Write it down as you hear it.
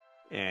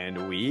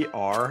And we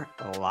are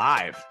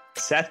live.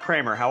 Seth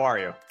Kramer, how are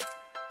you?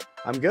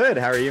 I'm good.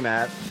 How are you,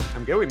 Matt?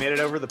 I'm good. We made it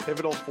over the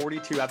pivotal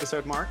 42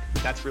 episode mark.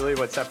 That's really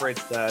what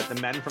separates the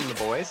men from the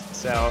boys.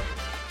 So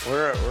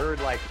we're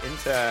like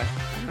into,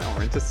 I don't know,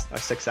 we're into a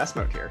success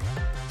mode here.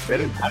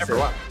 Been at it for a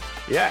while.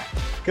 Yeah.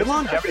 Good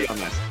longevity on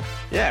this.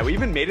 Yeah, we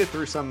even made it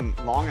through some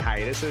long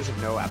hiatuses of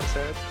no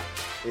episodes.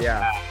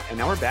 Yeah. And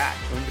now we're back.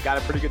 We've got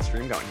a pretty good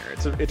stream going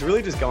here. It's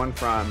really just going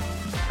from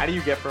how do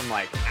you get from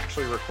like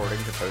actually recording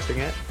to posting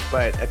it?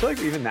 But I feel like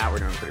even that we're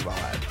doing pretty well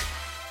at.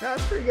 No,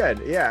 that's pretty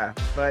good. Yeah.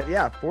 But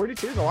yeah,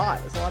 42 is a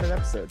lot. It's a lot of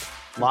episodes.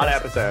 A lot of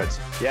episodes.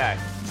 Yeah.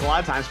 It's a lot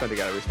of time spent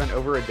together. We spent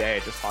over a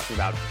day just talking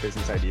about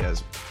business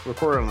ideas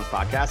recorded on this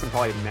podcast, and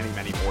probably many,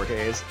 many more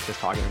days just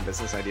talking about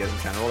business ideas in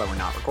general that were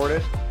not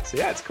recorded. So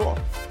yeah, it's cool.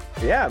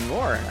 Yeah,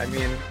 more. I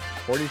mean,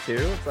 42,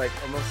 it's like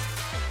almost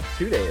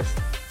 2 days.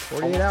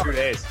 48 Almost hours. 2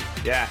 days.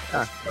 Yeah.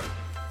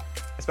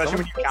 Especially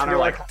when you counter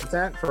like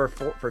content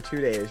for 2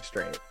 days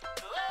straight.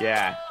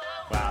 Yeah.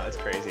 Wow, that's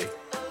crazy.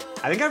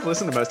 I think I've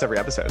listened to most every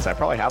episode, so I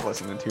probably have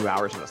listened in 2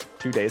 hours of us,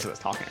 2 days of us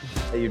talking.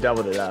 You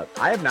doubled it up.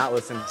 I have not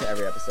listened to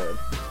every episode,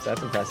 so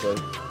that's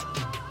impressive.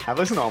 I've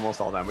listened to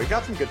almost all of them. We've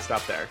got some good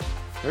stuff there.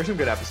 There's some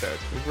good episodes.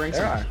 We bring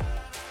There some. are.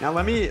 Now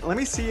let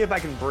me see if I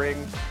can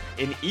bring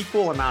an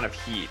equal amount of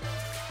heat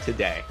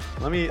today.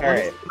 Let me see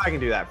right. if I can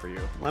do that for you.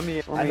 Let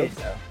me I hope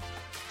so.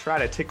 try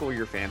to tickle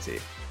your fancy.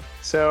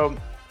 So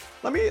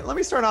let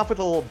me start off with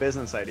a little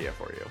business idea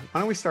for you.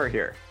 Why don't we start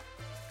here?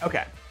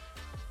 Okay.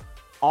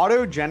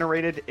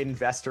 Auto-generated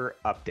investor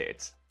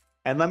updates.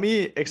 And let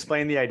me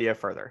explain the idea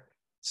further.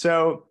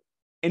 So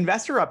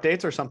investor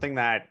updates are something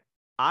that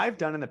I've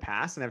done in the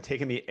past and have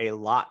taken me a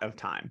lot of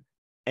time.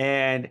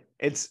 And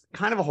it's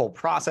kind of a whole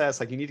process.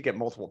 Like you need to get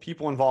multiple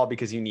people involved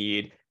because you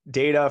need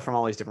data from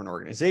all these different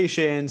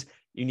organizations.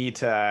 You need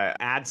to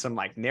add some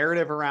like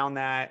narrative around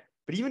that.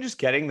 But even just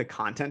getting the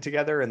content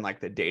together and like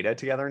the data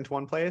together into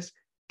one place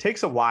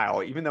takes a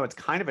while, even though it's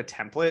kind of a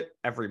template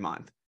every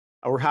month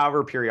or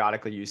however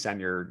periodically you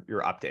send your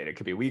update. It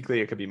could be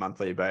weekly, it could be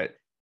monthly, but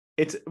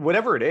it's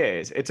whatever it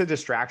is, it's a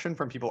distraction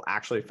from people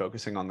actually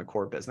focusing on the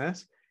core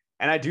business.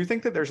 And I do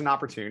think that there's an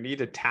opportunity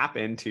to tap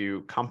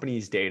into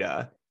companies'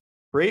 data,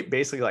 create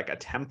basically like a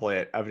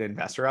template of an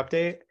investor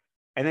update,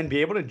 and then be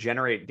able to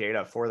generate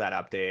data for that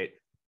update.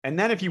 And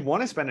then if you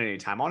want to spend any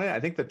time on it, I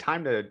think the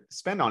time to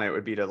spend on it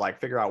would be to like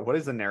figure out what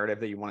is the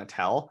narrative that you want to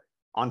tell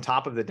on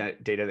top of the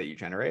data that you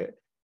generate.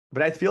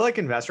 But I feel like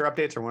investor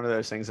updates are one of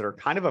those things that are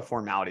kind of a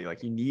formality.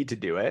 Like you need to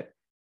do it,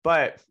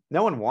 but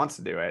no one wants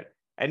to do it.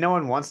 And no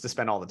one wants to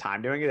spend all the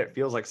time doing it. It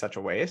feels like such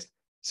a waste.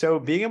 So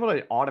being able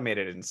to automate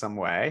it in some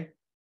way,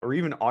 or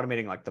even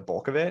automating like the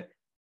bulk of it,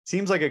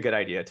 seems like a good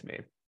idea to me.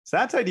 So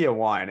that's idea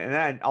one. And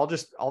then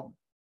I'll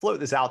float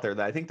this out there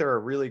that I think there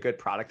are really good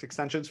product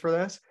extensions for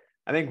this.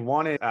 I think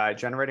one is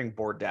generating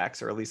board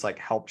decks, or at least like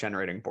help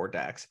generating board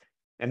decks.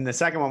 And the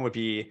second one would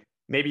be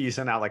maybe you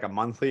send out like a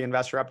monthly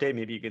investor update.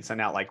 Maybe you can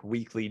send out like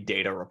weekly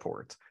data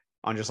reports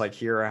on just like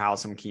here are how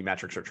some key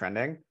metrics are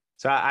trending.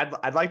 So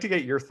I'd like to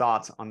get your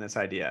thoughts on this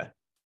idea.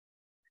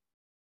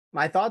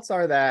 My thoughts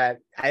are that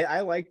I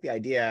like the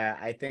idea.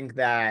 I think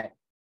that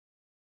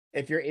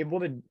if you're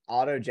able to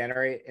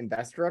auto-generate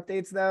investor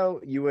updates,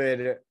 though,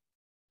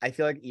 I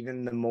feel like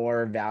even the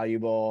more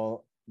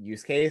valuable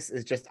use case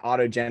is just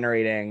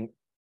auto-generating,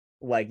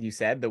 like you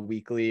said, the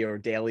weekly or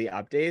daily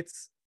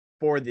updates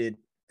for the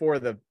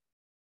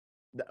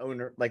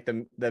owner, like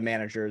the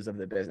managers of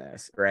the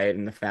business, right?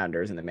 And the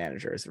founders and the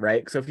managers,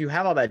 right? So if you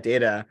have all that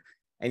data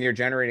and you're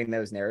generating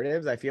those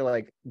narratives, I feel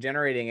like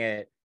generating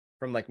it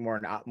from like more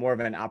of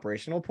an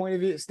operational point of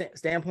view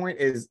standpoint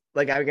is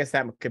like, I guess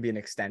that could be an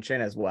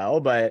extension as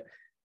well, but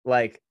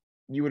like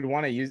you would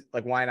want to use,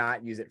 like, why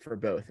not use it for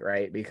both,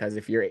 right? Because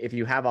if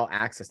you have all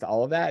access to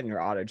all of that and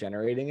you're auto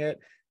generating it,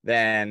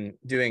 then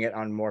doing it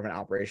on more of an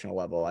operational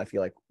level, I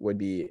feel like would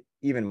be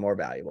even more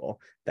valuable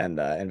than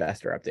the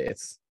investor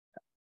updates.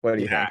 What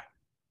do you think?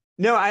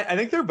 No, I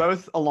think they're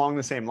both along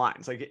the same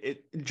lines.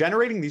 Like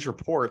generating these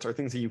reports are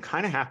things that you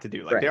kind of have to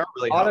do. Like Right. they are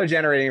really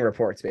auto-generating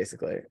reports,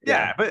 basically.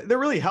 Yeah, but they're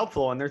really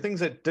helpful, and they're things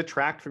that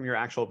detract from your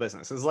actual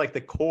business. It's like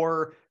the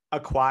core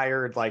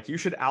acquired, like you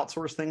should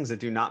outsource things that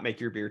do not make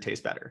your beer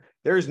taste better.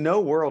 There is no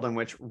world in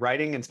which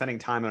writing and spending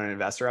time on an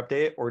investor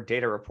update or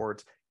data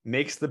reports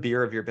makes the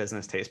beer of your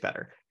business taste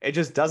better. It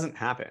just doesn't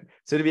happen.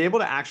 So to be able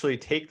to actually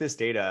take this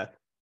data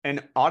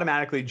and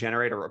automatically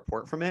generate a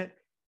report from it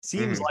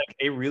seems like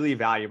a really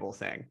valuable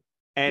thing.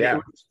 And it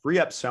would free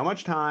up so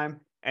much time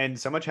and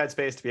so much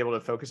headspace to be able to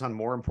focus on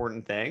more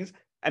important things.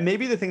 And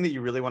maybe the thing that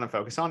you really want to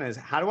focus on is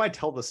how do I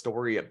tell the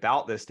story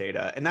about this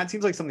data? And that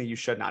seems like something you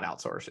should not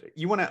outsource.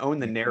 You want to own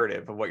the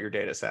narrative of what your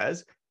data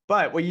says.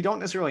 But what you don't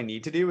necessarily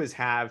need to do is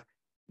have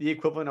the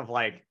equivalent of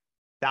like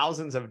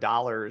thousands of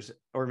dollars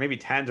or maybe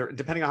tens, or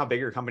depending on how big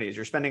your company is,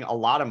 you're spending a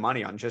lot of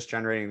money on just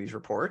generating these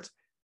reports.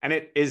 And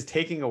it is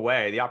taking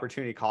away the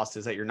opportunity cost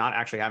is that you're not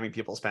actually having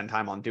people spend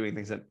time on doing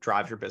things that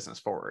drive your business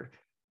forward.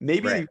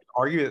 Maybe you could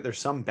argue that there's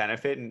some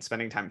benefit in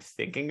spending time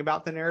thinking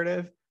about the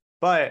narrative,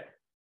 but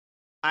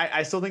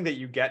I still think that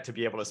you get to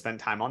be able to spend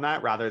time on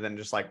that rather than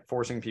just like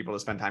forcing people to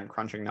spend time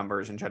crunching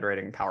numbers and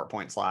generating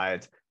PowerPoint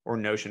slides or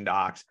Notion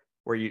docs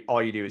where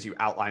all you do is you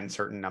outline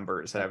certain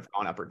numbers that have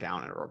gone up or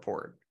down in a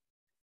report.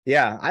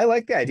 Yeah, I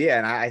like the idea,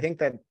 and I think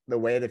that the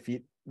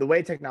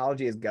way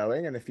technology is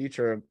going in the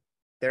future,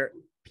 there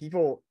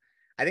people,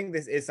 I think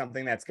this is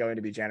something that's going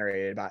to be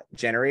generated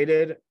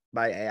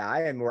by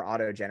AI and more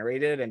auto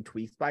generated and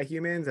tweaked by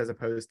humans as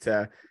opposed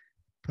to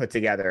put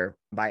together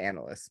by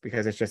analysts,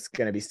 because it's just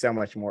going to be so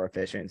much more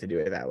efficient to do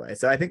it that way.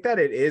 So I think that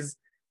it is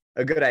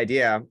a good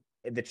idea.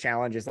 The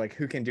challenge is like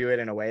who can do it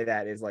in a way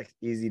that is like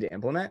easy to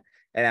implement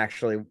and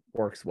actually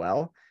works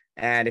well.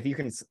 And if you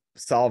can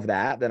solve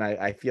that, then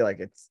I feel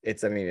like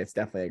I mean, it's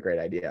definitely a great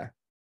idea.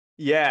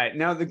 Yeah.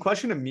 Now the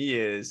question to me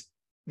is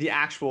the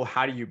actual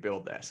how do you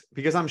build this?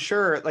 Because I'm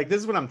sure like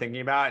this is what I'm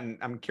thinking about, and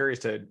I'm curious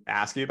to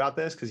ask you about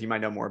this because you might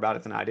know more about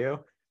it than I do.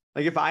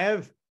 Like if I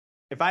have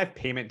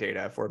payment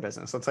data for a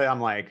business, let's say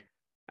I'm like,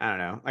 I don't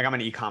know, like I'm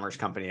an e-commerce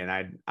company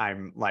and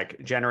I'm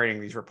like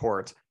generating these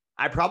reports.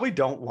 I probably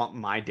don't want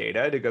my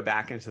data to go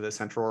back into the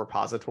central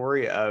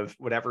repository of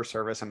whatever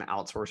service I'm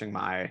outsourcing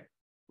my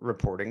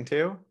reporting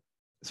to.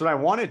 So what I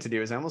want it to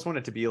do is I almost want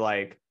it to be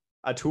like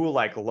a tool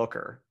like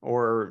Looker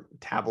or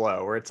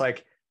Tableau, where it's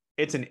like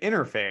it's an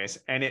interface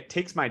and it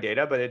takes my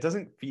data, but it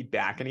doesn't feed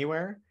back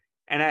anywhere.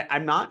 And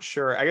I'm not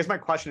sure. I guess my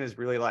question is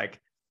really like,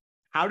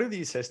 how do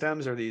these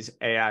systems or these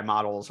AI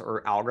models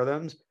or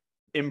algorithms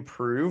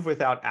improve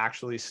without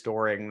actually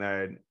storing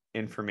the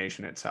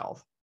information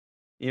itself?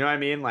 You know what I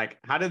mean? Like,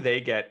 how do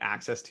they get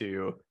access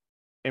to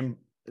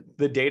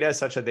the data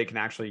such that they can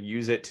actually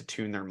use it to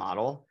tune their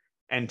model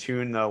and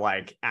tune the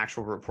like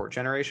actual report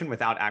generation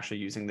without actually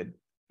using the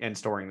and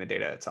storing the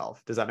data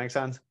itself? Does that make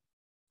sense?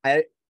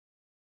 I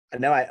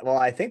know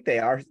I think they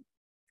are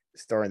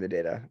storing the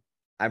data.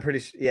 I'm pretty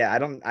sure. Yeah, I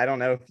don't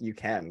know if you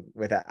can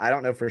with that. I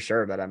don't know for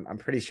sure, but I'm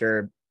pretty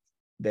sure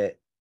that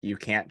you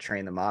can't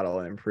train the model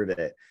and improve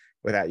it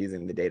without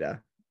using the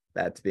data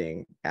that's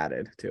being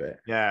added to it.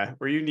 Yeah,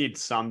 where you need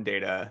some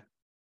data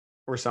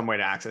or some way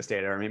to access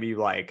data, or maybe you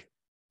like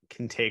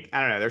can take,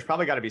 I don't know, there's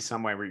probably got to be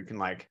some way where you can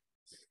like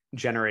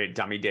generate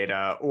dummy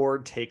data or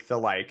take the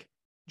like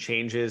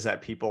changes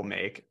that people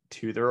make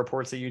to the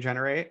reports that you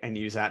generate and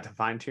use that to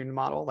fine tune the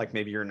model. Like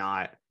maybe you're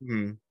not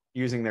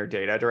using their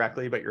data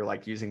directly, but you're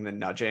like using the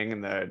nudging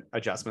and the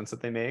adjustments that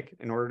they make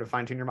in order to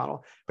fine tune your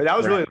model. But that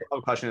was really the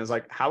whole question, is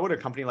like, how would a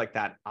company like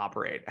that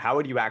operate? How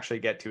would you actually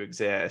get to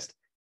exist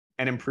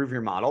and improve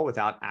your model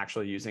without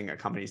actually using a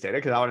company's data?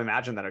 Because I would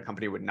imagine that a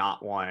company would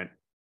not want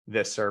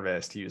this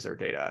service to use their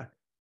data.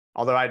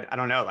 Although I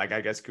don't know, like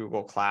I guess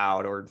Google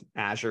Cloud or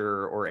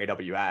Azure or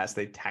AWS,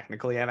 they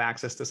technically have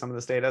access to some of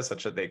this data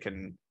such that they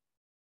can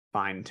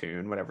fine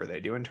tune whatever they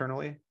do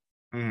internally.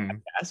 I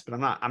guess, but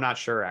I'm not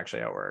sure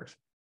actually how it works.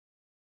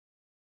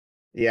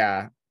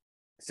 Yeah.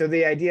 So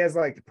the idea is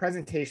like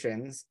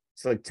presentations.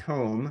 So like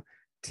Tome,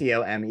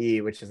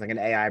 Tome, which is like an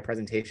AI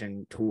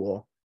presentation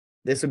tool.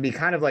 This would be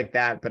kind of like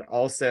that, but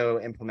also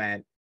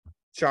implement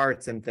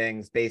charts and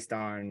things based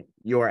on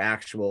your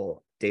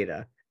actual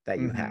data that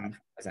you have,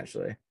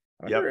 essentially.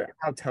 I wonder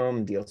how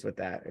Tome deals with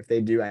that, if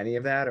they do any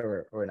of that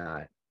or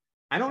not.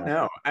 I don't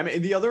know. I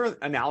mean, the other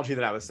analogy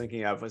that I was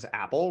thinking of was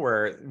Apple,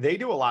 where they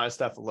do a lot of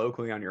stuff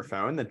locally on your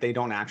phone that they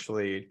don't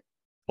actually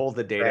pull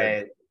the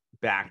data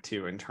back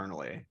to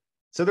internally.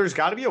 So there's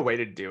got to be a way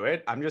to do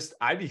it.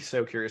 I'd be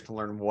so curious to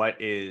learn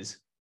what is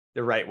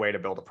the right way to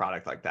build a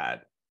product like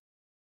that.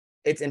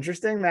 It's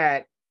interesting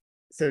that,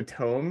 so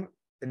Tome,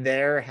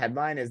 their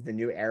headline is the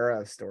new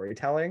era of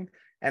storytelling.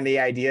 And the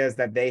idea is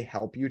that they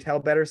help you tell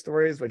better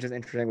stories, which is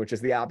interesting, which is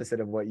the opposite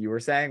of what you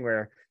were saying,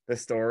 where the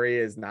story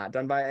is not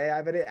done by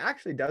AI, but it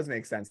actually does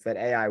make sense that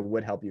AI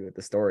would help you with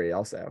the story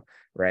also,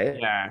 right?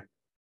 Yeah.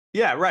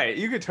 Yeah, right.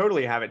 You could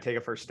totally have it take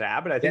a first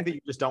stab, but I think that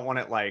you just don't want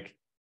it like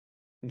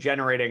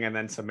generating and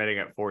then submitting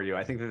it for you.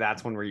 I think that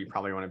that's one where you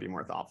probably want to be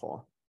more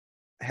thoughtful.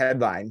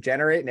 Headline: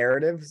 generate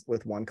narratives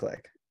with one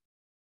click.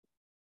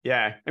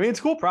 Yeah. I mean, it's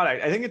a cool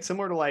product. I think it's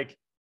similar to like,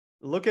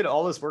 look at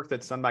all this work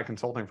that's done by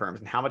consulting firms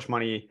and how much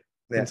money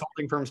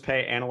consulting firms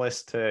pay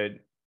analysts to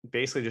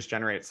basically just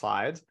generate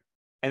slides.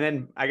 And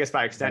then I guess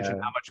by extension,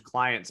 how much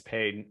clients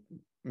pay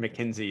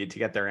McKinsey to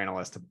get their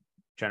analysts to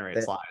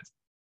generate slides.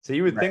 So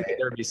you would think that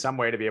there would be some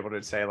way to be able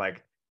to say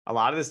like, a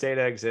lot of this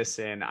data exists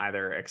in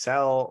either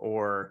Excel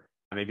or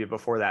maybe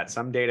before that,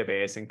 some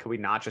database. And could we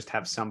not just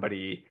have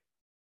somebody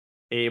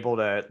able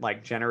to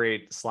like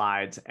generate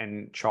slides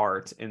and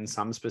charts in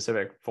some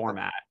specific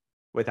format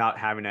without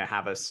having to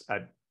have a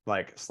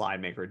like slide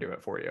maker do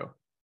it for you?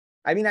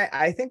 I mean,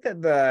 I think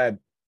that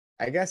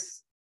I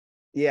guess,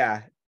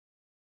 yeah.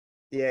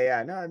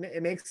 No,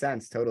 it makes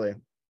sense. Totally.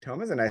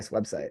 Tome is a nice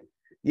website.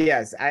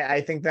 Yes.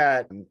 I think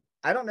that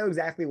I don't know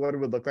exactly what it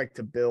would look like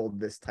to build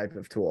this type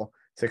of tool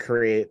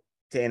to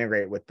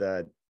integrate with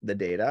the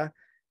data.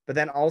 But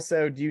then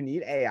also, do you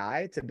need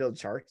AI to build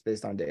charts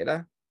based on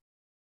data?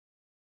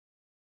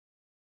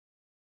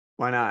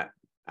 Why not?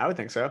 I would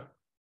think so.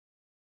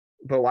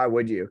 But why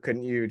would you?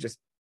 Couldn't you just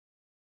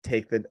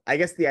I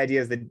guess the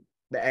idea is that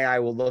the AI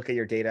will look at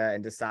your data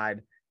and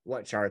decide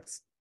what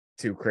charts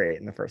to create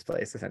in the first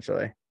place,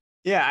 essentially.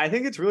 Yeah, I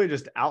think it's really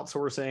just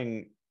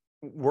outsourcing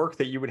work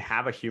that you would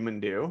have a human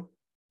do.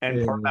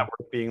 And part of that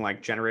work being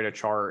like generate a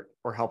chart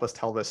or help us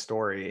tell this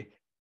story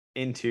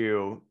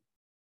into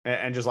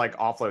and just like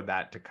offload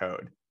that to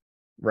code.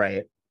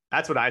 Right.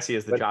 That's what I see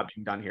as the But job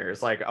being done here.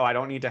 It's like, oh, I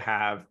don't need to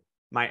have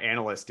my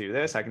analyst do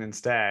this. I can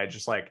instead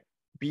just like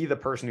be the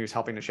person who's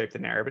helping to shape the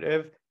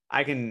narrative.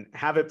 I can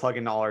have it plug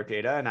into all our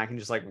data and I can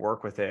just like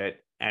work with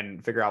it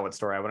and figure out what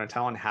story I want to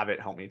tell and have it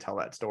help me tell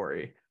that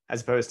story,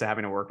 as opposed to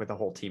having to work with a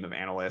whole team of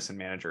analysts and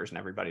managers and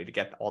everybody to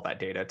get all that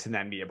data to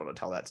then be able to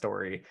tell that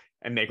story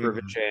and make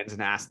revisions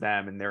and ask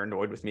them. And they're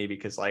annoyed with me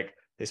because like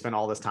they spent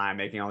all this time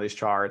making all these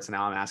charts and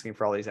now I'm asking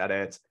for all these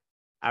edits.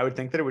 I would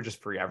think that it would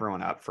just free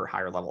everyone up for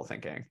higher level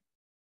thinking.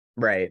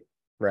 right,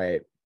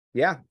 right.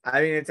 Yeah.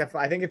 I mean,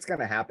 I think it's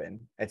gonna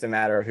happen. It's a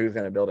matter of who's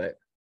gonna build it.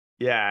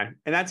 Yeah.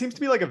 And that seems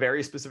to be like a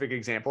very specific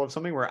example of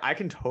something where I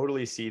can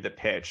totally see the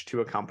pitch to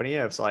a company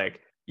of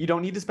like, you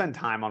don't need to spend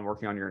time on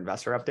working on your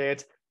investor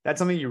updates. That's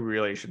something you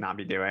really should not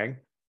be doing.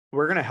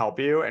 We're going to help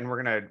you and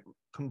we're going to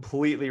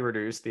completely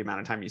reduce the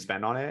amount of time you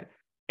spend on it.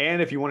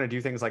 And if you want to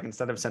do things like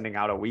instead of sending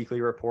out a weekly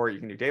report, you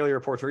can do daily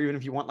reports, or even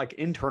if you want like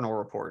internal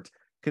reports,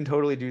 can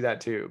totally do that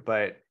too.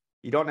 But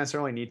you don't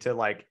necessarily need to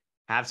like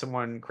have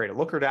someone create a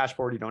Looker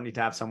dashboard. You don't need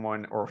to have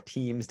someone or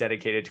teams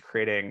dedicated to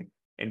creating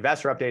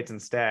investor updates.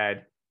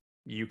 Instead,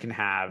 you can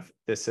have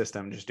this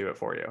system just do it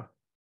for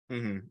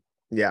you.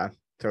 Yeah,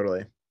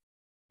 totally.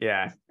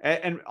 Yeah.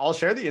 And I'll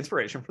share the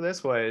inspiration for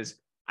this was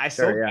I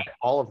still Sure, yeah. get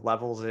all of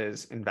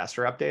Levels'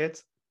 investor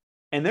updates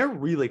and they're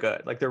really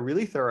good. Like they're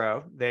really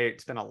thorough. They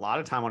spend a lot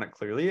of time on it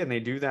clearly and they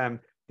do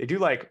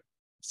like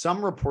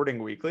some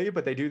reporting weekly,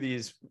 but they do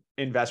these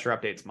investor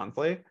updates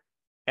monthly.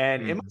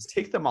 And it Mhm. must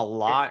take them a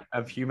lot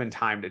of human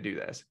time to do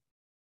this.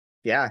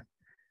 Yeah.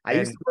 I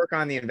used And to work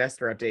on the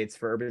investor updates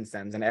for Urban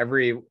Stems, and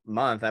every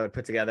month I would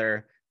put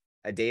together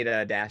a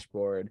data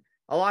dashboard.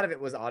 A lot of it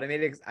was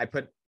automated.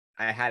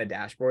 I had a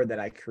dashboard that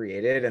I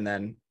created, and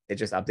then it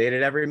just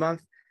updated every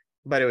month,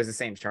 but it was the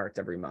same charts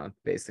every month,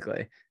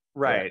 basically. Yeah,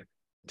 right. yeah.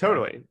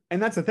 Totally.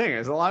 And that's the thing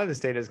is a lot of this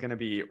data is going to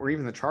be, or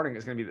even the charting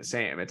is going to be the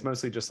same. It's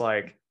mostly just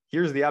like,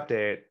 here's the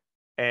update.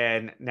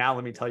 And now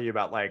let me tell you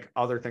about like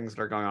other things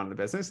that are going on in the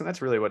business. And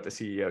that's really what the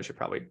CEO should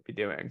probably be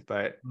doing.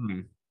 But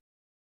Hmm.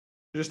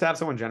 just to have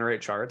someone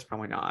generate charts,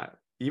 probably not.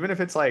 Even if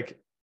it's like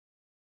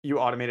you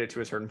automate it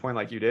to a certain point,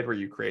 like you did, where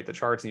you create the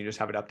charts and you just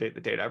have it update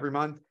the data every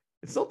month,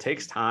 it still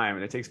takes time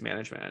and it takes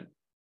management.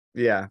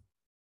 Yeah,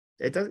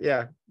 it does.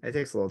 Yeah, it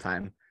takes a little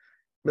time.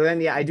 But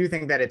then, yeah, I do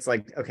think that it's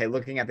like, okay,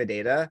 looking at the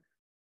data,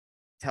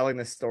 telling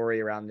the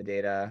story around the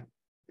data.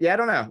 Yeah, I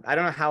don't know. I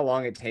don't know how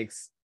long it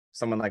takes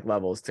someone like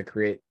Levels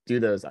to do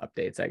those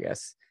updates, I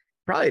guess.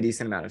 Probably a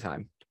decent amount of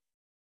time.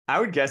 I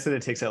would guess that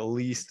it takes at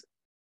least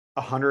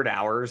 100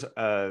 hours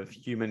of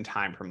human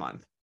time per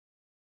month.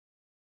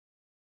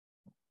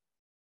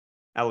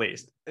 At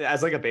least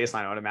as like a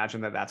baseline, I would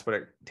imagine that that's what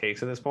it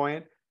takes at this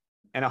point.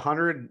 And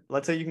 100,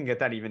 let's say you can get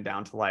that even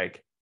down to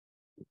like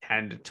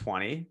 10 to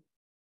 20.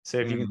 So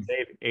if you can Mhm.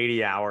 save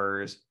 80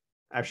 hours,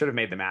 I should have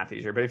made the math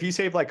easier, but if you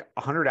save like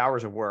 100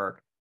 hours of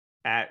work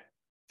at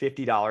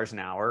 $50 an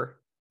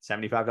hour,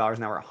 $75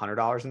 an hour,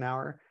 $100 an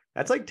hour,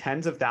 that's like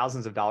tens of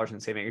thousands of dollars in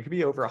savings. It could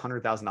be over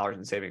 $100,000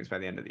 in savings by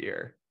the end of the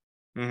year.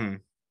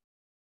 Mhm.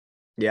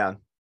 Yeah.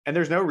 And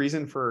there's no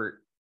reason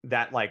for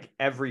that, like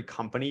every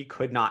company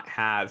could not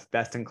have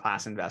best in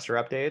class investor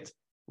updates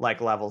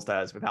like Levels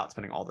does without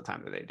spending all the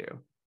time that they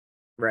do.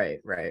 Right.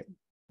 Right.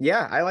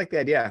 Yeah, I like the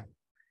idea.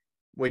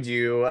 Would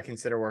you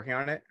consider working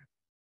on it?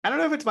 I don't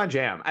know if it's my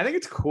jam. I think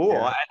it's cool.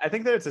 Yeah. I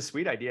think that it's a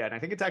sweet idea. And I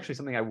think it's actually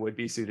something I would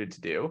be suited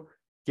to do,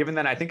 given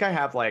that I think I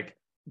have like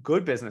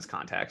good business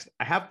context.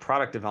 I have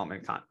product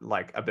development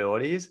like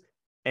abilities.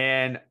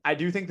 And I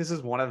do think this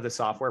is one of the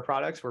software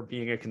products where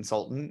being a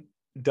consultant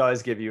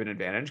does give you an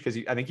advantage because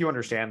I think you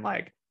understand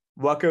like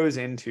what goes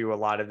into a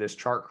lot of this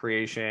chart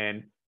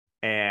creation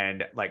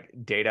and like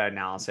data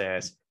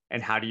analysis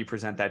and how do you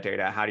present that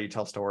data? How do you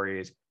tell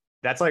stories?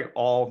 That's like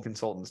all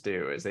consultants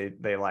do is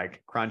they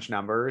like crunch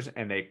numbers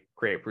and they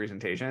create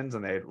presentations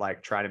and they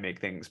like try to make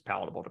things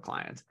palatable to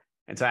clients.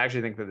 And so I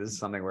actually think that this is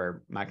something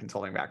where my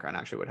consulting background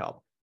actually would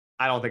help.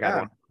 I don't think I'd Yeah.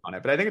 want to work on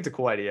it, but I think it's a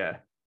cool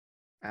idea.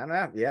 I don't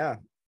know. Yeah.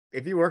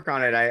 If you work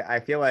on it, I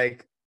feel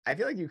like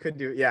you could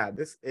do, yeah,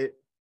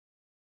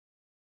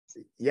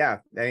 yeah.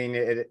 I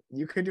mean,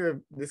 you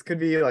could this could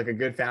be like a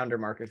good founder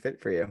market fit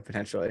for you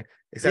potentially,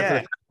 except for the Yeah.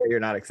 fact that you're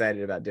not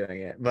excited about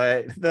doing it,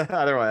 but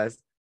otherwise.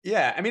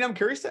 Yeah. I mean, I'm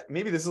curious to,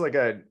 maybe this is like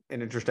an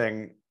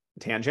interesting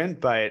tangent,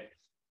 but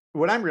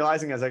what I'm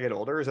realizing as I get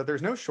older is that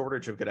there's no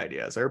shortage of good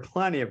ideas. There are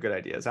plenty of good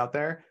ideas out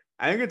there.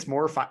 I think it's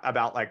more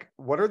about like,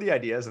 what are the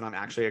ideas that I'm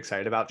actually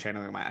excited about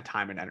channeling my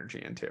time and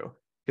energy into?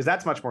 Because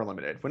that's much more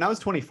limited. When I was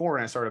 24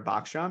 and I started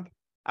Box Jump,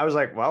 I was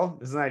like, well,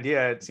 this is an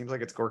idea. It seems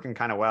like it's working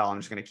kind of well. I'm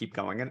just going to keep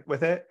going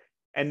with it.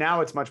 And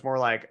now it's much more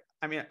like,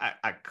 I mean,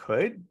 I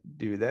could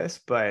do this,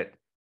 but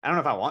I don't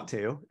know if I want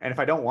to. And if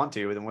I don't want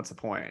to, then what's the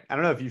point? I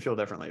don't know if you feel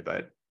differently,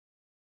 but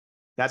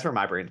that's where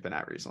my brain's been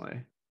at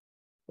recently.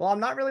 Well, I'm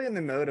not really in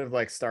the mode of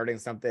like starting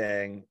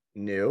something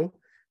new,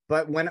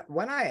 but when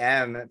I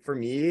am, for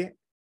me,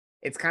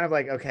 it's kind of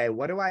like, okay,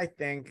 what do I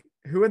think?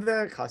 Who are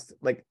the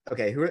like,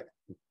 okay, who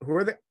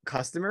are the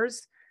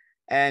customers?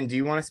 And do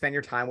you want to spend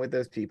your time with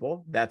those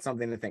people? That's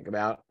something to think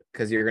about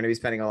because you're going to be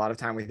spending a lot of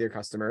time with your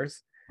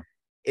customers.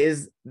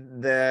 Is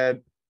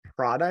the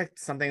product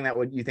something that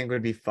would you think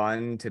would be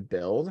fun to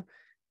build?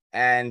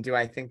 And do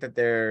I think that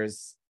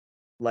there's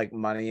like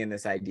money in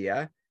this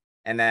idea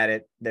and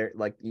that there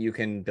like you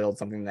can build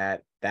something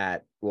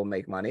that will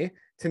make money?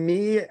 To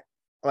me,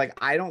 like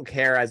I don't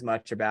care as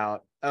much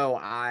about, oh,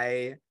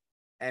 I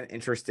am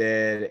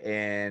interested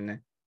in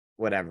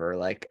whatever.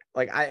 Like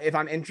I if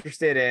I'm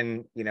interested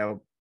in,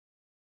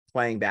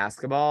 playing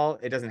basketball,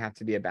 it doesn't have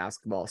to be a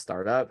basketball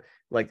startup.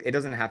 Like it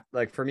doesn't have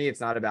like for me,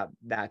 it's not about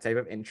that type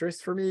of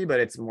interest for me, but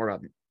it's more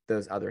about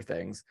those other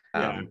things.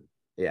 Yeah,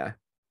 Yeah.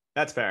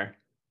 that's fair.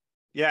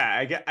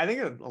 Yeah, I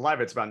think a lot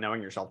of it's about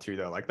knowing yourself too,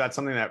 though. Like that's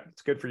something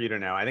that's good for you to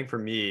know. I think for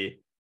me,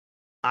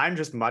 I'm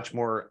much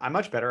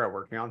better at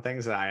working on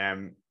things that I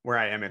am where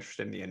I am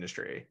interested in the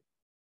industry.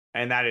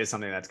 And that is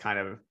something that's kind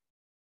of,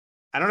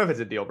 I don't know if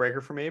it's a deal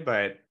breaker for me,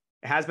 but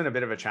it has been a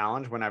bit of a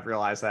challenge when I've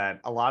realized that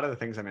a lot of the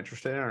things I'm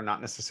interested in are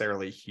not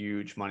necessarily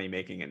huge money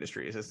making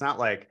industries. It's not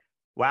like,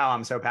 wow,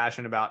 I'm so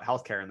passionate about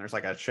healthcare and there's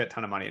like a shit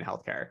ton of money in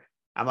healthcare.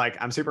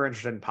 I'm super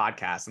interested in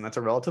podcasts, and that's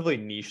a relatively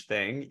niche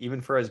thing, even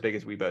for as big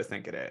as we both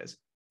think it is.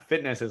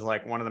 Fitness is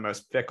like one of the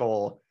most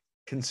fickle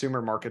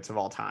consumer markets of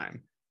all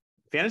time.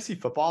 Fantasy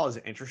football is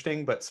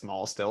interesting, but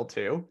small still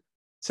too.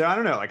 So I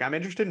don't know, like I'm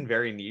interested in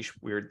very niche,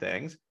 weird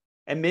things.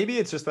 And maybe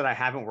it's just that I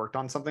haven't worked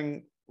on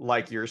something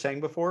like you're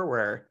saying before,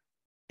 where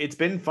it's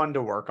been fun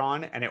to work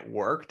on and it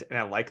worked and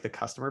I like the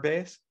customer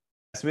base.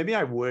 So maybe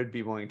I would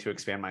be willing to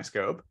expand my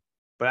scope.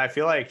 But I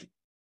feel like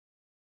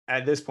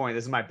at this point,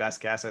 this is my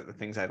best guess at the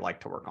things I'd like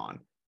to work on.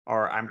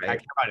 Or I Right.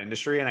 care about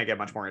industry and I get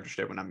much more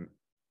interested when I'm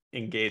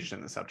engaged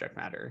in the subject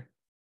matter.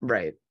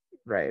 Right.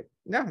 Right.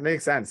 No,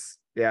 makes sense.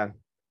 Yeah.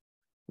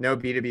 No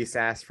B2B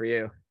SaaS for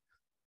you.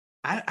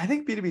 I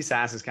think B2B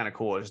SaaS is kind of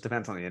cool. It just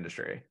depends on the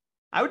industry.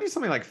 I would do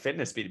something like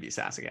fitness B2B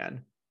SaaS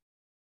again.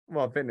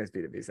 Well, fitness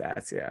B2B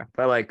SaaS, yeah.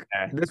 But like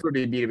Okay. this would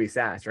be B2B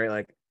SaaS, right?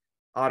 Like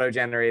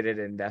auto-generated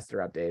investor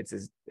updates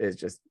is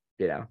just,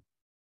 Yeah.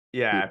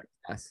 B2B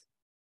SaaS.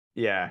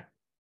 Yeah.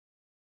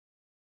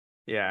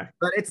 Yeah.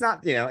 But it's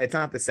not the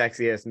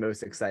sexiest,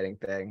 most exciting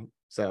thing.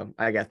 So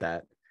I get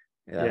that.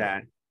 Yeah.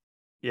 Yeah.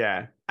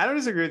 Yeah. I don't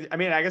disagree with you. I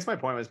mean, I guess my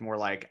point was more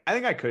like, I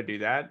think I could do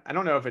that. I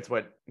don't know if it's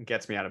what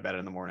gets me out of bed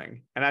in the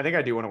morning. And I think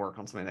I do want to work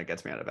on something that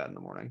gets me out of bed in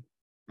the morning.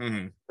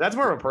 Mhm. That's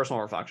more of a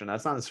personal reflection.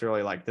 That's not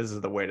necessarily like this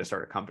is the way to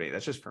start a company.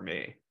 That's just for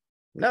me.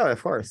 No,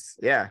 of course.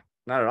 Yeah.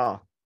 Not at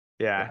all.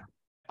 Yeah. Yeah.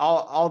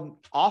 I'll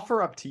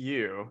offer up to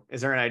you.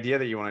 Is there an idea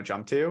that you want to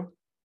jump to?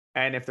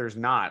 And if there's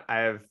not,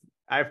 I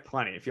have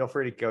plenty. Feel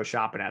free to go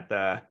shopping at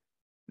the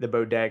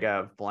bodega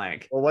of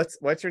blank. Well,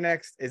 what's your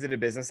next? Is it a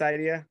business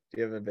idea?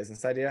 Do you have a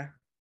business idea?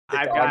 Is it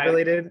I've dog got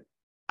related?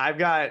 I've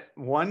got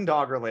one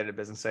dog related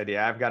business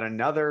idea. I've got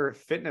another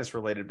fitness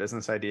related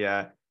business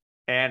idea.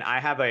 And I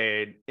have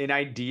an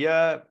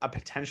idea, a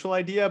potential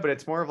idea, but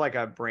it's more of like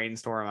a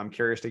brainstorm. I'm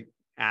curious to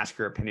ask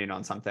your opinion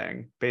on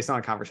something based on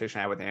a conversation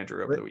I had with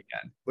Andrew over the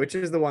weekend. Which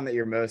is the one that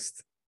you're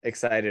most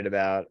excited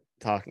about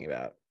talking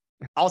about?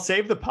 I'll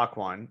save the puck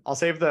one. I'll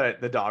save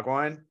the dog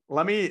one.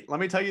 Let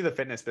me tell you the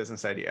fitness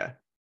business idea.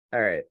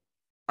 All right.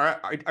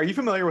 Are you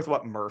familiar with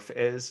what Murph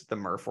is? The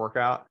Murph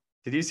workout?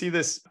 Did you see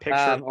this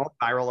picture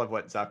viral of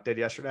what Zuck did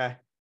yesterday?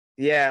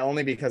 Yeah,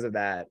 only because of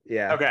that.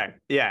 Yeah. Okay.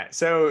 Yeah.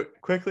 So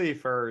quickly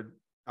for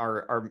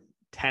our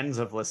tens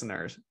of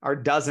listeners, our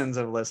dozens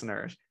of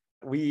listeners,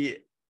 we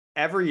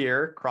every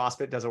year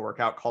CrossFit does a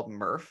workout called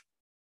Murph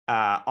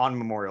on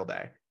Memorial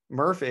Day.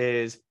 Murph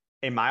is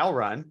a mile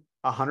run,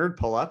 100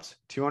 pull-ups,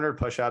 200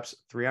 push-ups,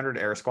 300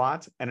 air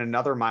squats, and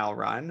another mile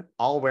run,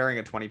 all wearing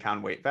a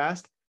 20-pound weight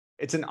vest.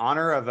 It's in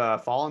honor of a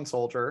fallen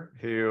soldier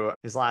who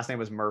his last name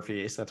was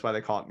Murphy, so that's why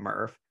they call it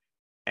Murph.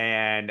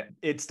 And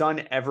it's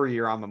done every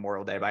year on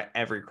Memorial Day by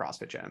every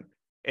CrossFit gym.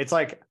 It's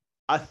like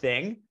a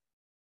thing,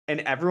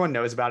 and everyone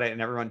knows about it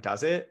and everyone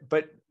does it,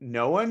 but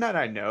no one that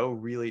I know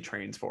really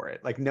trains for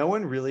it. Like no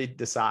one really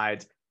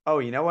decides, oh,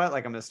 you know what?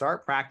 Like I'm going to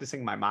start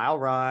practicing my mile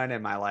run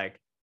and my like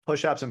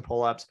push-ups and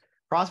pull-ups.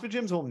 CrossFit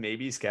gyms will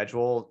maybe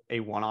schedule a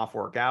one-off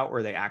workout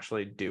where they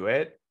actually do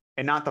it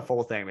and not the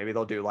full thing. Maybe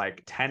they'll do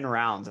like 10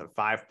 rounds of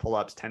 5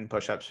 pull-ups, 10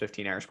 push-ups,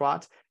 15 air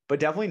squats, but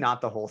definitely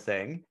not the whole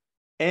thing.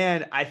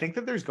 And I think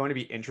that there's going to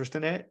be interest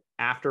in it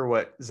after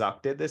what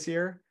Zuck did this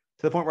year,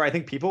 to the point where I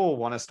think people will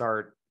want to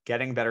start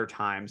getting better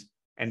times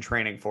and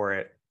training for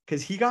it,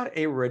 because he got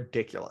a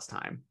ridiculous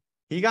time.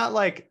 He got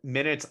like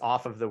minutes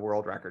off of the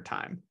world record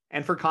time.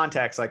 And for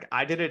context, like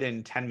I did it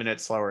in 10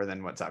 minutes slower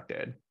than what Zuck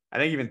did. I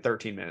think even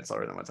 13 minutes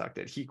slower than what Zuck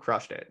did. He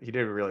crushed it. He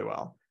did it really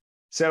well.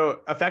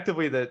 So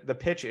effectively the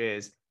pitch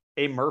is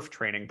a Murph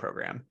training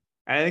program.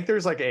 And I think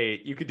there's like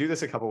you could do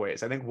this a couple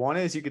ways. I think one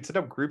is you could set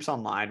up groups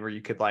online where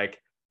you could like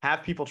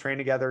have people train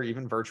together,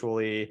 even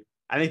virtually.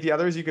 I think the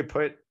other is you could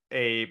put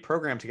a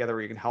program together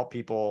where you can help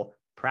people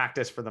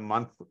practice for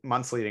the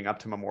months leading up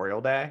to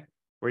Memorial Day,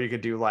 where you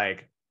could do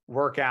like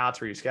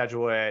workouts where you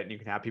schedule it and you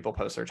can have people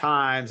post their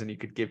times and you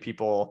could give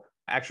people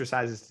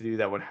exercises to do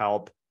that would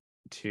help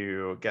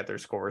to get their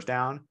scores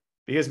down.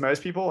 Because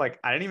most people, like,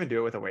 I didn't even do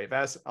it with a weight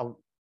vest.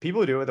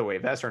 People who do it with a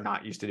weight vest are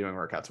not used to doing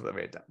workouts with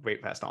a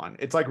weight vest on.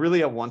 It's like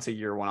really a once a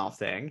year, one-off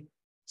thing.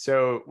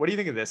 So what do you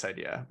think of this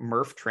idea?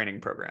 Murph training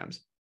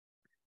programs.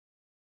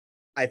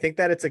 I think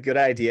that it's a good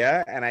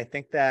idea. And I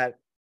think that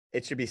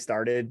it should be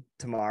started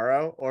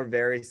tomorrow or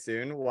very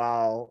soon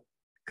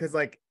because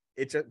like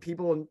it's just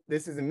people,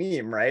 this is a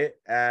meme, right?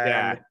 And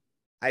Yeah.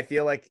 I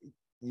feel like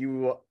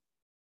you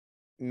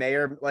may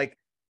or like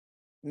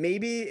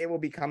maybe it will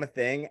become a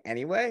thing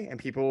anyway, and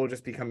people will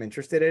just become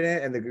interested in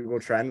it, and the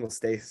Google trend will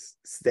stay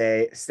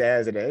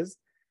as it is.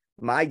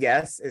 My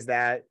guess is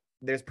that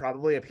there's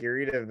probably a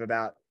period of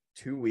about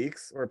 2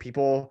 weeks where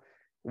people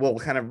will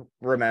kind of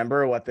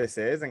remember what this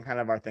is and kind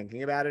of are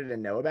thinking about it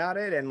and know about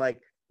it. And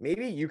like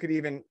maybe you could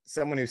even,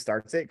 someone who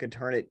starts it could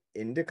turn it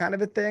into kind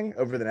of a thing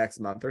over the next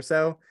month or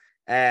so.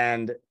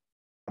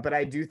 But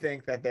I do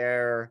think that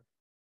there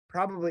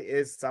probably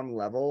is some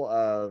level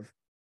of,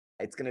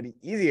 it's going to be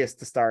easiest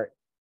to start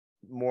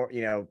more,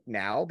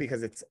 now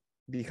because it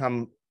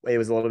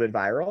was a little bit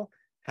viral.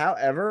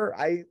 However,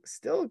 I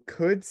still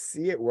could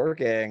see it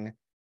working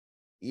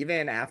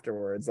even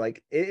afterwards.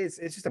 Like it's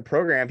just a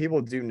program.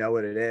 People do know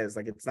what it is.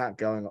 Like it's not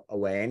going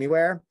away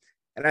anywhere.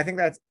 And I think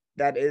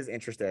that is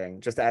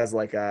interesting, just as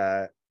like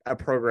a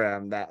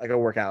program, that like a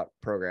workout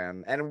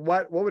program. And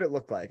what would it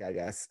look like, I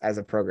guess, as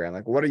a program?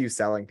 Like what are you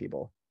selling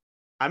people?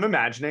 I'm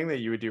imagining that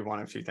you would do one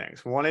of two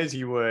things. One is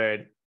you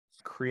would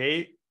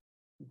create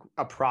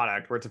a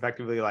product where it's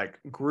effectively like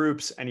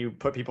groups, and you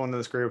put people into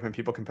this group and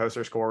people can post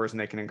their scores and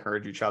they can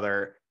encourage each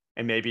other,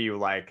 and maybe you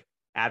like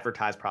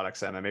advertise products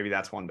to them, and maybe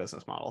that's one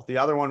business model. The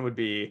other one would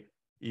be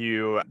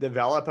you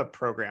develop a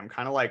program,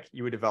 kind of like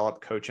you would develop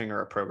coaching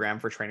or a program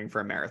for training for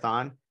a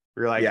marathon.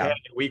 You're like, Yeah. hey,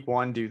 week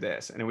 1 do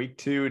this, and in week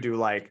 2 do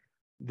like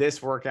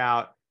this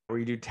workout where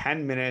you do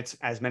 10 minutes,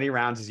 as many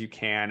rounds as you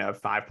can of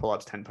 5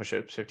 pull-ups, 10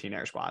 push-ups, 15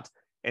 air squats.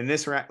 And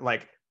this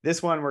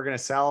one, we're going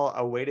to sell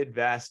a weighted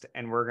vest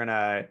and we're going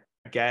to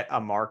get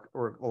a mark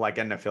or like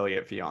an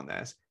affiliate fee on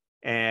this.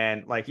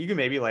 And like you can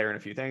maybe layer in a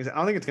few things. I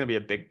don't think it's going to be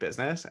a big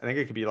business. I think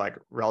it could be like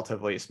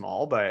relatively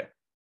small, but it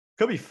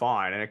could be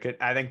fun. And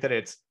I think that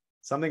it's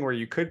something where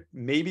you could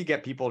maybe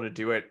get people to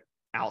do it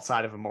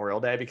outside of Memorial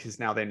Day because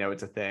now they know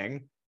it's a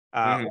thing.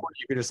 Or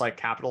you could just like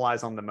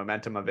capitalize on the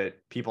momentum of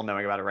it, people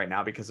knowing about it right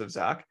now because of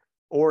Zuck.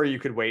 Or you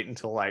could wait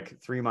until like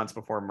 3 months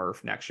before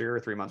Murph next year or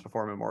 3 months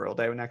before Memorial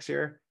Day next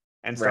year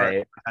and start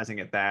advertising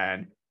it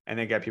then, and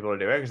then get people to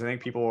do it, because I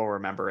think people will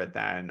remember it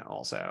then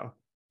also.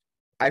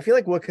 I feel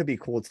like what could be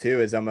cool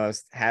too is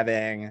almost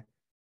having,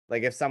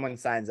 like, if someone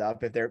signs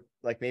up, if they're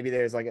like, maybe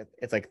there's like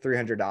it's like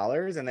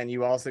 $300, and then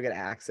you also get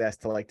access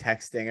to like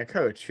texting a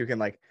coach who can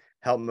like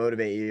help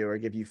motivate you or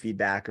give you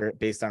feedback or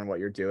based on what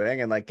you're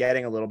doing, and like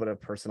getting a little bit of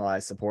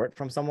personalized support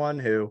from someone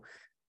who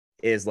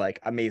is like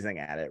amazing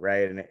at it,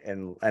 right?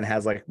 And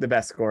has like the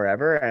best score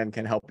ever and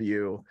can help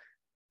you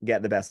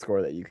get the best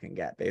score that you can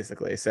get,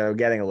 basically. So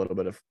getting a little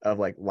bit of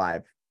like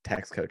live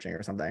text coaching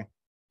or something.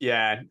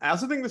 Yeah. I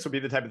also think this would be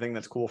the type of thing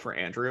that's cool for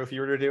Andrew if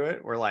you were to do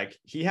it, where like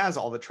he has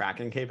all the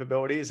tracking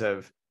capabilities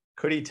of,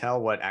 could he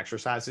tell what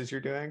exercises you're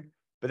doing?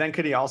 But then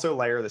could he also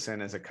layer this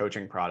in as a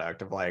coaching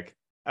product of like,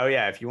 oh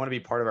yeah, if you want to be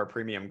part of our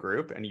premium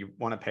group and you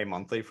want to pay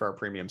monthly for our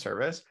premium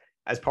service,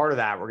 as part of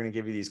that, we're going to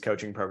give you these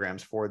coaching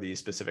programs for these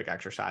specific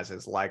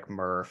exercises like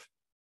Murph.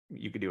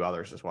 You could do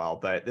others as well,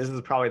 but this is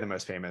probably the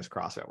most famous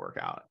CrossFit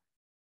workout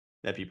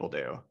that people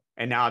do.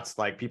 And now it's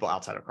like people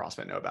outside of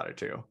CrossFit know about it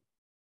too.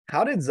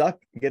 How did Zuck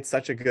get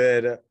such a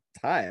good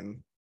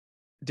time?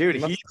 Dude,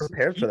 He must have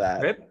prepared for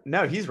that. ripped.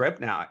 No, he's ripped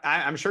now.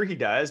 I'm sure he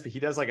does, but he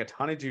does like a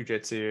ton of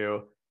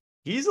jujitsu.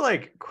 He's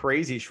like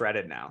crazy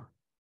shredded now.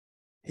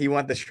 He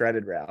went the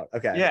shredded route.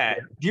 Okay. Yeah.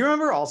 Do you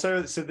remember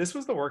also? So this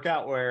was the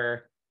workout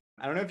where,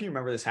 I don't know if you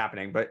remember this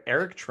happening, but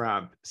Eric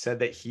Trump said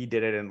that he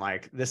did it in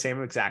like the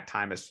same exact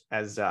time as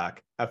Zuck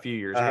a few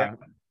years ago.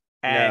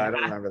 And no, I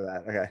don't remember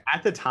that. Okay.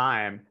 at the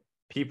time,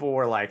 people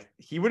were like,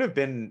 he would have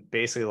been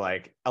basically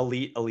like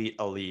elite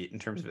in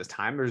terms of his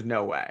time. There's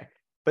no way.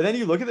 But then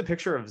you look at the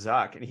picture of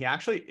Zuck, and he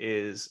actually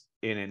is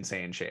in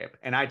insane shape.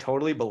 And I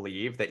totally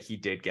believe that he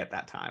did get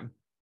that time.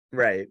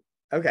 Right.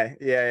 Okay.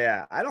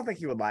 Yeah. I don't think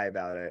he would lie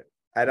about it.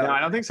 No,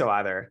 I don't think so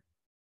either.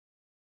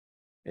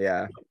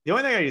 Yeah. The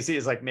only thing I can see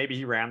is like maybe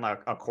he ran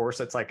like a course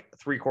that's like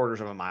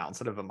 3/4 of a mile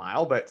instead of a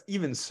mile. But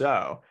even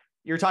so,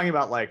 you're talking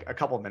about like a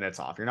couple minutes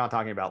off. You're not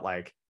talking about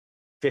like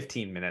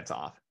 15 minutes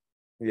off.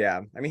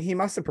 Yeah. I mean, he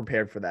must have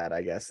prepared for that,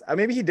 I guess.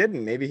 Maybe he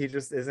didn't. Maybe he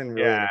just isn't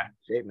really in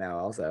shape now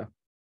also.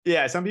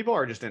 Yeah, some people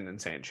are just in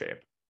insane shape.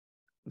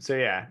 So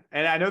yeah,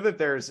 and I know that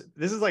this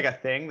is like a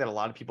thing that a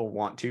lot of people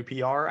want to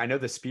PR. I know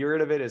the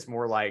spirit of it is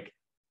more like,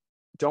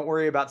 don't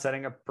worry about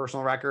setting a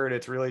personal record.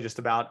 It's really just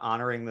about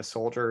honoring the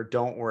soldier.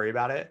 Don't worry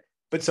about it.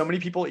 But so many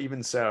people,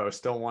 even so,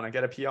 still want to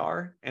get a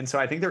PR. And so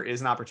I think there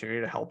is an opportunity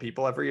to help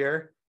people every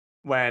year.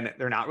 when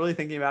they're not really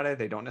thinking about it.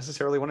 They don't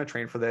necessarily want to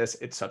train for this.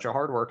 It's such a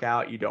hard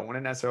workout. You don't want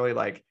to necessarily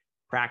like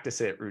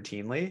practice it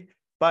routinely,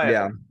 but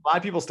Yeah. a lot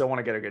of people still want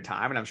to get a good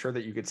time. And I'm sure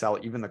that you could sell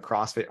even the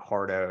CrossFit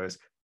hardos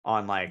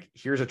on like,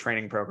 here's a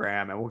training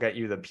program and we'll get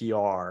you the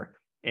PR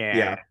and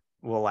Yeah.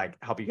 we'll like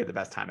help you get the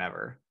best time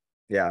ever.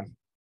 Yeah.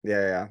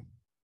 Yeah.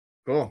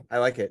 Cool. I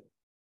like it.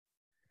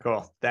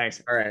 Cool.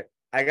 Thanks. All right.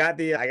 I got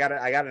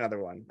another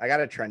one. I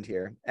got a trend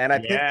here. And I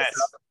picked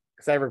this up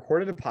because I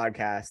recorded a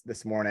podcast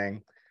this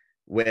morning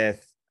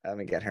with, let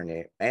me get her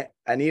name,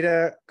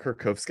 Anita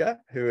Kurkovska,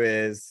 who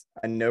is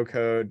a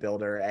no-code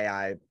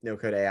builder,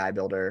 no-code AI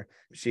builder.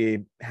 She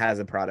has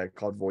a product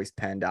called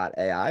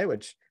voicepen.ai,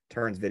 which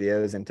turns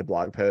videos into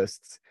blog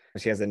posts.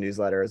 She has a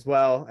newsletter as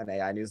well, an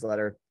AI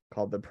newsletter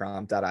called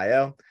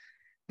theprompt.io.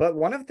 But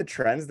one of the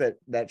trends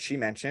that she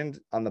mentioned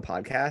on the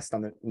podcast,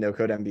 on the No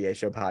Code MBA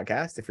Show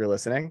podcast, if you're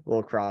listening, a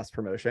little cross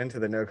promotion to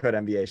the No Code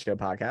MBA Show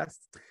podcast,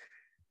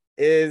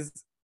 is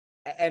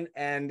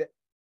and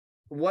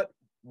what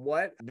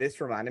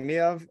this reminded me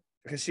of,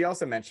 because she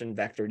also mentioned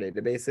vector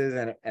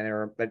databases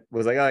but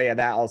was like, oh yeah,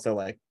 that also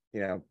like,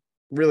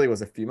 really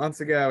was a few months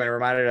ago, and it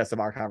reminded us of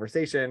our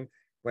conversation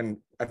when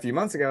a few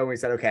months ago we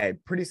said, okay,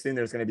 pretty soon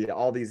there's going to be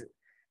all these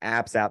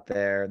apps out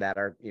there that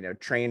are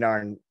trained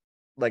on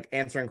like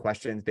answering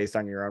questions based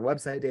on your own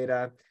website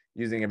data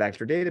using a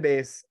vector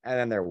database. And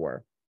then there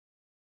were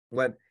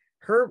one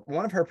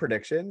of her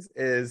predictions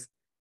is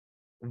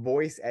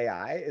voice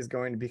AI is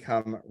going to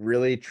become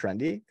really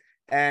trendy.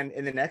 And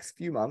in the next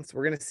few months,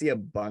 we're going to see a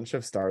bunch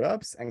of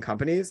startups and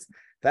companies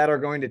that are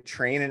going to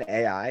train an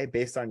AI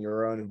based on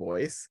your own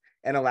voice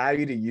and allow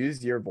you to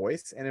use your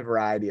voice in a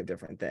variety of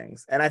different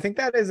things. And I think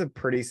that is a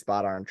pretty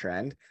spot on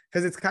trend,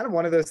 because it's kind of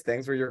one of those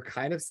things where you're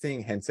kind of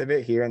seeing hints of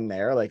it here and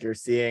there. Like you're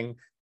seeing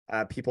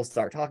people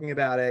start talking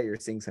about it. You're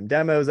seeing some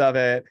demos of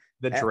it.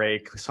 The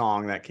Drake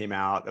song that came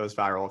out that was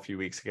viral a few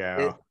weeks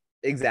ago.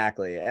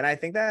 Exactly. And I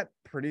think that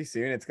pretty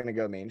soon it's going to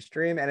go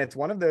mainstream. And it's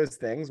one of those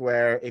things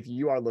where if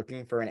you are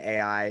looking for an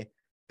AI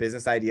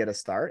business idea to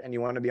start and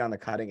you want to be on the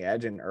cutting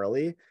edge and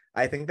early,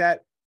 I think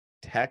that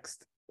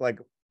text, like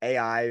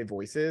AI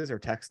voices or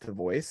text to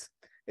voice,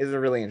 is a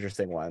really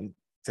interesting one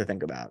to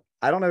think about.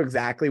 I don't know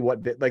exactly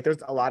like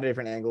there's a lot of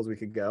different angles we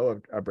could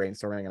go of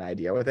brainstorming an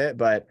idea with it,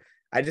 but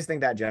I just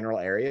think that general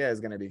area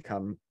is going to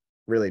become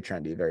really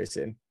trendy very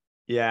soon.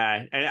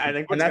 Yeah. And I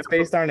think that's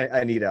based on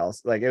Anita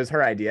else. Like it was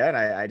her idea, and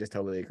I just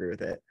totally agree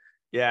with it.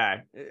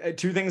 Yeah.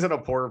 Two things that'll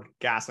pour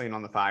gasoline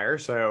on the fire.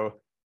 So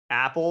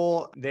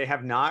Apple, they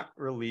have not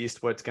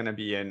released what's going to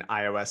be in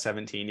iOS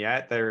 17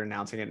 yet. They're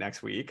announcing it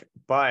next week.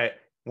 But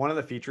one of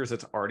the features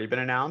that's already been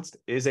announced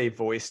is a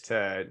voice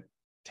to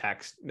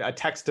text,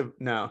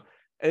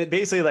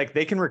 basically like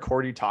they can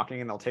record you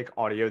talking and they'll take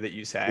audio that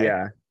you say.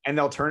 Yeah. And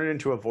they'll turn it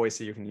into a voice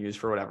that you can use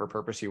for whatever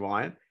purpose you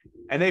want.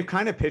 And they've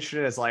kind of pitched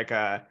it as like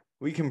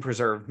we can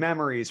preserve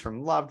memories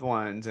from loved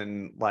ones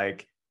and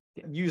like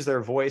use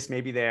their voice.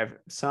 Maybe they have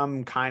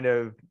some kind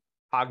of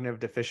cognitive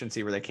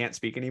deficiency where they can't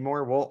speak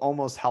anymore. We'll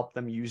almost help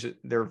them use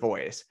their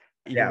voice.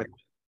 So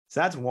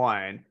that's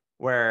one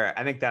where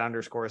I think that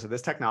underscores that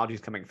this technology is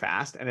coming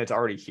fast and it's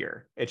already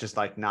here. It's just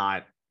like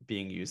not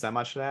being used that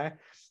much today.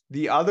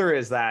 The other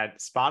is that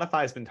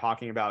Spotify has been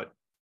talking about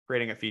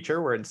creating a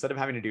feature where instead of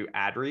having to do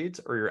ad reads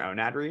or your own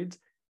ad reads,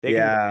 they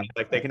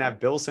can have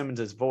Bill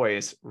Simmons's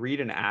voice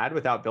read an ad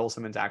without Bill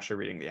Simmons actually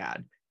reading the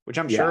ad, which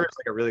I'm sure is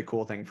like a really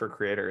cool thing for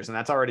creators. And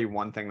that's already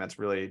one thing that's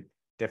really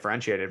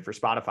differentiated for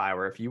Spotify,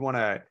 where if you want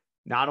to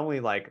not only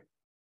like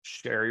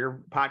share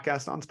your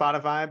podcast on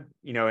Spotify,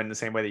 in the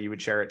same way that you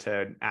would share it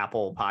to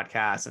Apple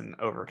Podcasts and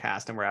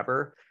Overcast and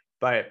wherever,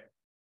 but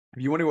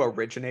if you want to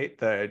originate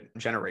the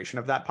generation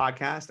of that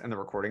podcast and the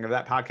recording of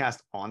that podcast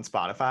on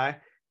Spotify,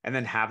 and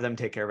then have them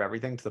take care of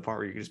everything to the point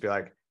where you can just be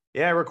like,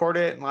 yeah, record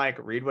it and like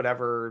read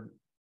whatever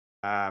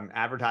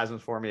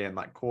advertisements for me and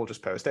like, cool,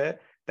 just post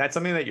it. That's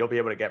something that you'll be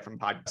able to get from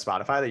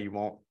Spotify that you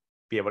won't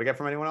be able to get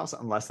from anyone else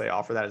unless they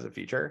offer that as a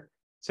feature.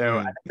 So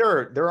I think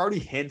there are already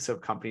hints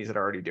of companies that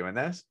are already doing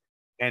this.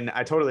 And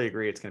I totally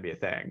agree it's going to be a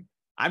thing.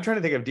 I'm trying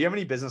to think of, do you have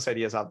any business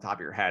ideas off the top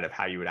of your head of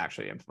how you would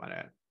actually implement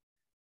it?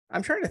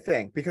 I'm trying to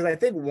think, because I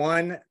think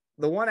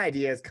the one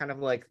idea is kind of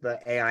like the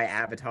AI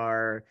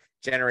avatar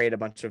generate a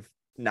bunch of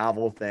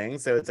novel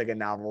things. So it's like a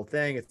novel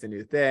thing. It's a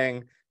new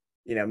thing.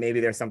 Maybe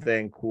there's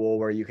something cool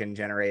where you can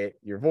generate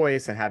your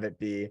voice and have it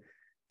be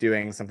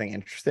doing something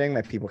interesting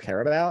that people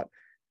care about.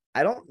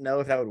 I don't know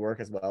if that would work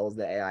as well as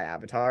the AI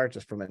avatar,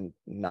 just from a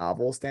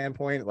novel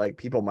standpoint. Like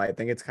people might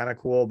think it's kind of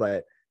cool,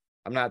 but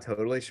I'm not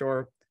totally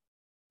sure.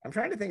 I'm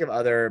trying to think of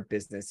other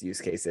business use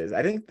cases.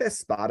 I think the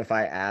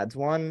Spotify ads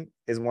one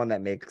is one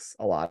that makes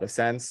a lot of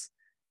sense,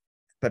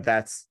 but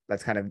that's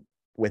kind of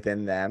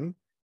within them.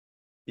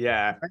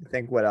 Yeah. I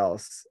think what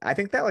else. I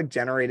think that like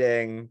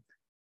generating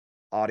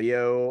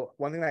audio,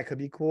 one thing that could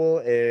be cool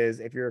is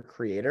if you're a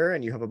creator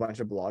and you have a bunch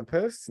of blog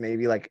posts,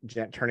 maybe like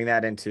turning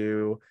that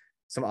into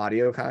some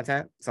audio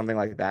content, something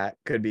like that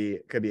could be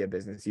a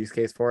business use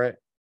case for it.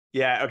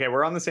 Yeah. Okay.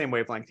 We're on the same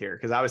wavelength here,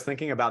 because I was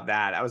thinking about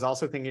that. I was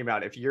also thinking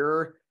about if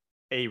you're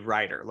a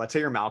writer, let's say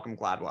you're Malcolm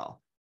Gladwell,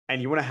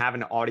 and you want to have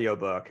an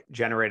audiobook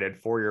generated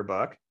for your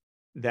book,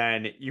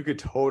 then you could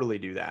totally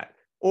do that.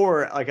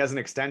 Or like as an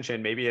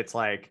extension, maybe it's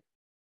like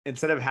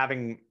instead of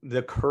having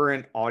the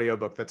current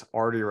audiobook that's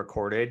already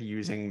recorded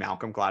using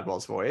Malcolm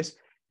Gladwell's voice,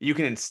 you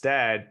can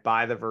instead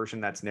buy the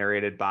version that's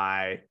narrated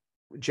by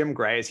Jim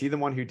Gray. Is he the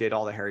one who did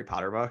all the Harry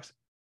Potter books?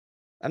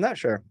 I'm not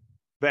sure.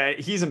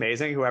 But he's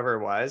amazing, whoever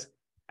it was.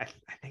 I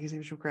think his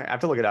name is Jim Gray. I have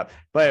to look it up.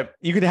 But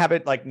you could have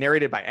it like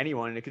narrated by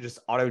anyone and it could just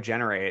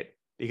auto-generate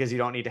because you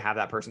don't need to have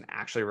that person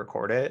actually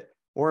record it.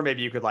 Or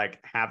maybe you could like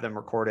have them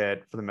record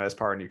it for the most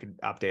part and you could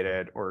update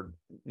it or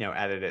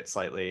edit it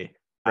slightly.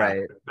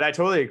 Right. But I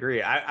totally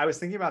agree. I was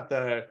thinking about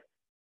the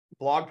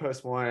blog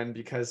post one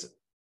because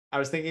I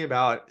was thinking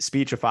about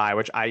Speechify,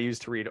 which I use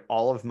to read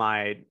all of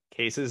my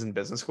cases in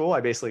business school.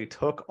 I basically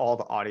took all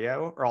the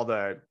audio or all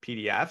the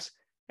PDFs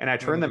and I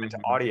turned them into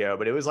audio,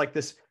 but it was like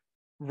this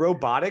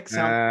robotic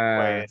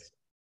sound voice.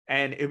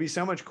 And it'd be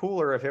so much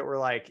cooler if it were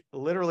like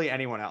literally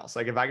anyone else.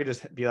 Like if I could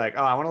just be like,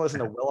 oh, I want to listen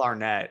to Will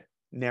Arnett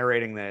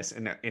narrating this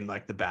in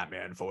like the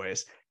Batman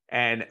voice.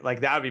 And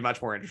like that would be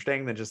much more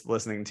interesting than just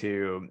listening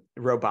to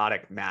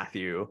robotic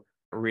Matthew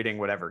reading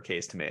whatever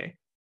case to me.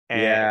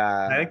 And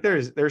I think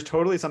there's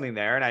totally something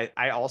there. And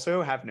I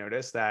also have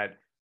noticed that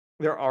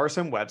there are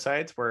some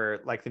websites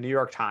where like the New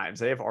York Times,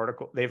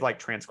 they've like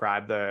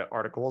transcribed the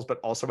articles, but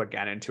also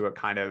again into a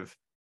kind of,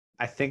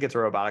 I think it's a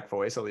robotic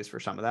voice, at least for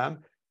some of them.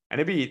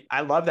 And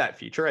I love that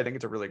feature. I think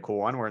it's a really cool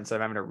one where instead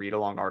of having to read a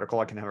long article,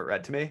 I can have it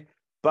read to me.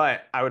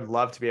 But I would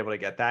love to be able to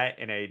get that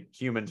in a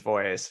human's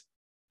voice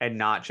and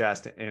not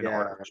just in an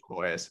artificial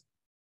voice.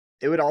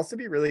 It would also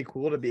be really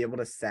cool to be able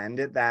to send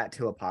that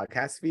to a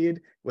podcast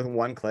feed with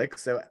one click.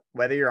 So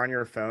whether you're on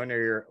your phone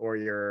or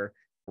your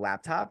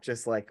laptop,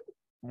 just like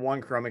one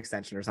Chrome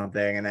extension or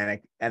something, and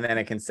then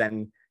it can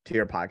send to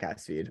your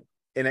podcast feed.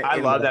 I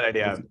love that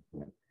idea.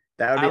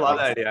 That would be awesome.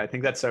 That idea. I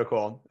think that's so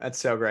cool. That's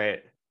so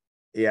great.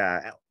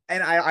 Yeah.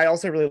 And I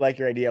also really like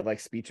your idea of like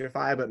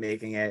Speechify, but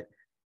making it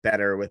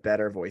better with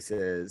better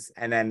voices.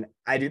 And then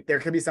there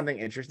could be something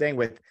interesting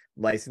with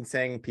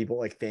licensing people,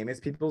 like famous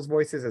people's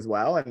voices as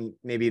well. And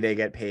maybe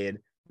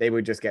they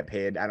would just get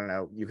paid. I don't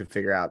know. You could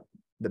figure out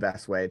the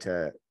best way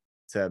to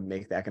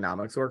make the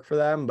economics work for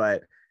them.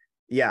 But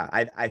yeah,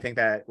 I think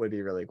that would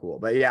be really cool.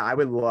 But yeah, I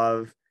would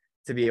love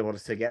to be able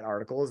to get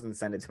articles and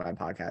send it to my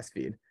podcast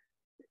feed.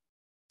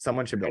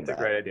 Someone should build that.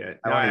 It's a great idea.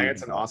 I think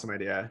it's an awesome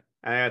idea.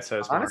 I think that's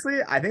so smart. Honestly,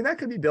 I think that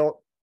could be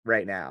built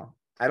right now.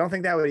 I don't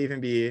think that would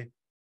even be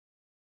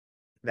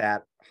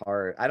that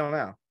hard. I don't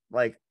know.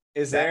 Like,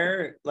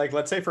 there, like,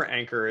 let's say for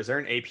Anchor, is there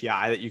an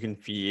API that you can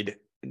feed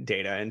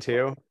data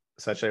into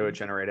such that it would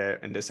generate it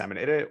and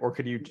disseminate it? Or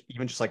could you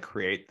even just like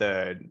create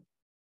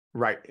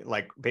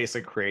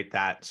basically create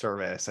that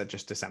service that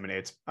just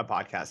disseminates a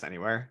podcast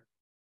anywhere?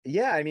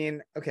 Yeah, I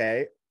mean,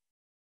 okay.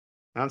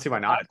 I don't see why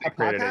not. A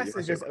podcast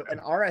is just an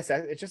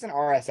RSS. It's just an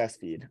RSS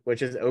feed,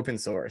 which is open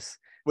source.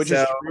 Which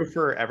is true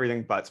for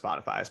everything but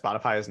Spotify.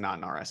 Spotify is not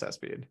an RSS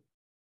feed.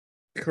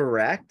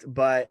 Correct,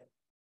 but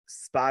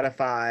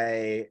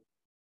Spotify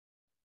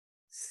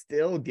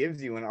still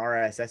gives you an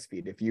RSS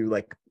feed if you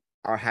like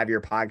have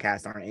your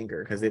podcast on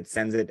Anchor because it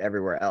sends it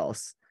everywhere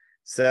else.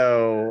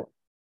 So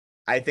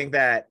I think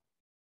that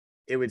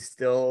it would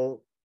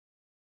still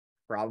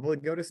probably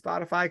go to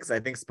Spotify because I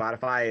think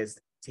Spotify is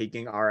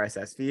taking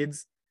RSS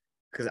feeds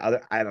because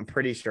I'm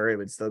pretty sure it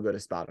would still go to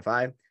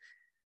Spotify.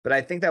 But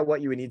I think that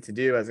what you would need to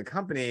do as a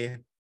company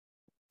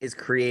is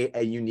create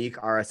a unique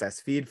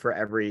RSS feed for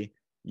every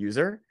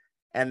user.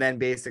 And then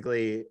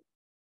basically,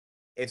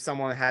 if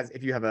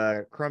you have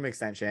a Chrome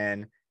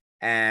extension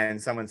and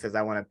someone says,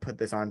 I want to put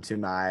this onto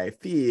my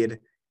feed,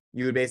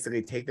 you would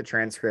basically take the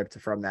transcript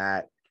from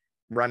that,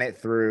 run it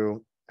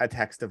through a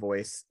text to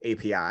voice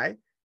API,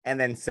 and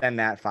then send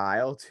that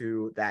file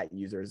to that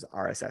user's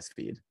RSS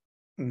feed.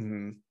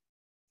 Mm-hmm.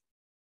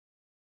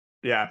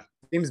 Yeah.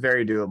 Seems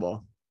very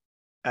doable.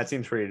 That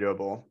seems pretty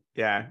doable.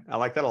 Yeah. I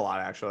like that a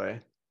lot, actually.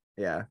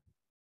 Yeah.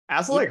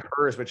 As like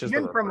hers, which is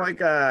from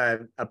like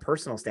a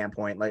personal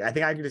standpoint, like I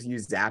think I could just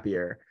use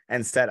Zapier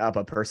and set up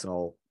a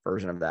personal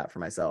version of that for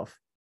myself.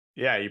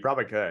 Yeah, you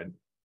probably could.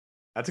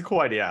 That's a cool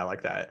idea. I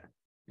like that.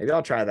 Maybe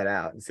I'll try that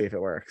out and see if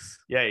it works.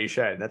 Yeah, you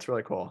should. That's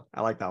really cool.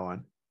 I like that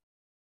one.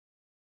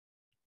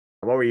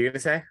 What were you going to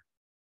say?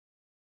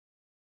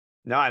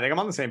 No, I think I'm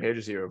on the same page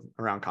as you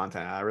around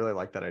content. I really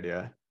like that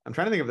idea. I'm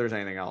trying to think if there's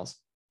anything else.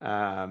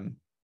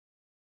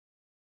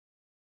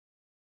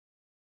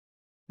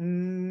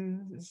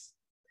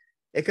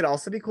 It could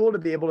also be cool to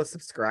be able to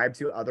subscribe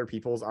to other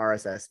people's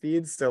RSS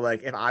feeds. So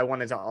like if I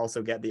wanted to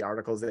also get the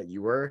articles that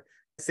you were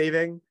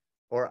saving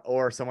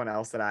or someone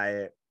else that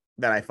I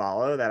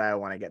follow that I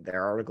want to get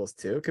their articles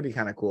too, it could be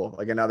kind of cool.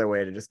 Like another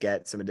way to just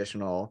get some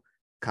additional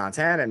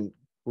content and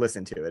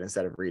listen to it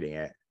instead of reading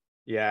it.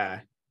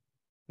 Yeah.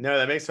 No,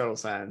 that makes total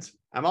sense.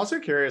 I'm also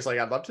curious, like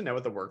I'd love to know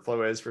what the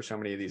workflow is for so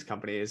many of these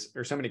companies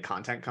or so many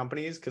content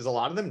companies, because a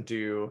lot of them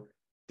do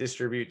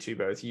distribute to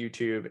both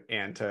YouTube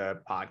and to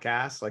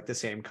podcasts, like the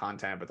same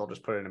content, but they'll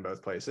just put it in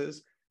both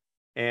places.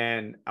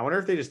 And I wonder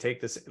if they just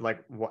take this,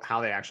 like how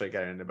they actually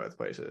get it into both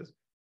places.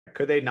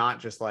 Could they not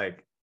just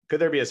like, could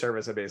there be a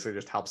service that basically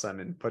just helps them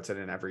and puts it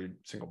in every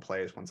single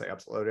place once they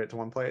upload it to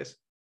one place?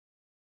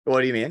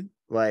 What do you mean?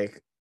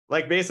 Like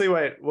basically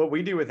what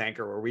we do with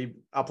Anchor, where we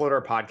upload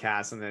our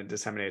podcast and then it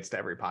disseminates to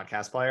every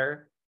podcast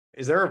player.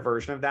 Is there a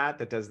version of that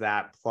that does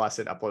that plus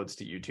it uploads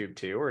to YouTube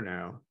too, or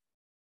no?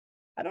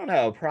 I don't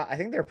know. I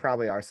think there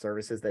probably are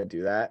services that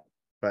do that,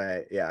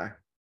 but yeah,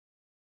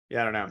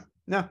 Yeah, I don't know.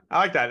 No, I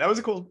like that. That was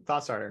a cool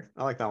thought starter.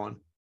 I like that one.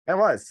 it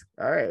was.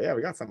 All right. Yeah,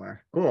 we got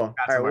somewhere. Cool. All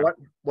right. Somewhere.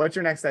 What's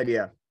your next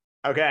idea?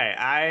 Okay,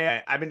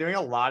 I've been doing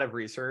a lot of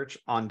research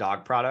on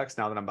dog products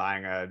now that I'm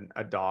buying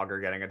a dog or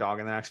getting a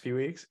dog in the next few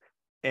weeks.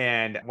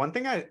 And one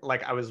thing I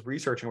was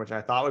researching, which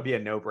I thought would be a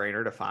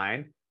no-brainer to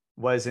find,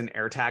 was an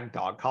AirTag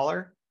dog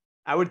collar.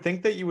 I would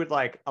think that you would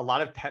like a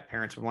lot of pet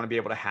parents would want to be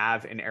able to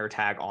have an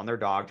AirTag on their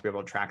dog to be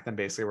able to track them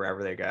basically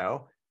wherever they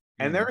go.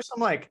 And there are some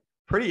like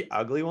pretty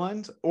ugly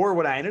ones. Or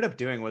what I ended up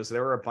doing was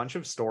there were a bunch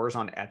of stores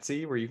on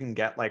Etsy where you can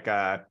get like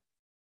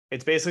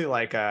it's basically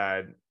like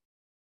I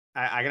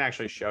can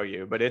actually show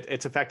you, but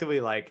it's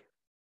effectively like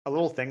a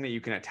little thing that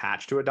you can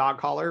attach to a dog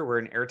collar where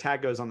an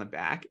AirTag goes on the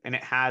back and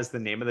it has the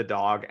name of the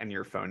dog and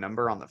your phone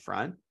number on the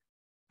front.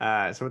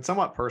 So it's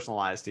somewhat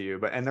personalized to you,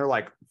 and they're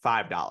like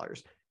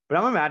 $5. But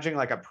I'm imagining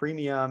like a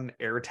premium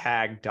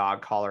AirTag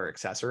dog collar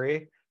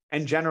accessory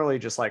and generally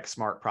just like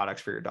smart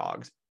products for your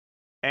dogs.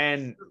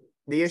 And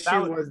the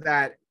issue was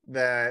that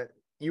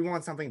you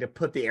want something to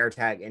put the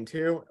AirTag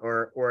into,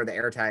 or the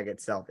AirTag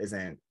itself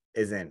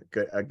isn't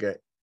good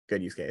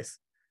use case.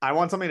 I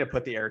want something to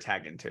put the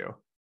AirTag into.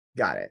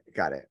 Got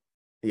it.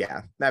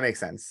 Yeah, that makes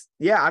sense.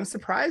 Yeah, I'm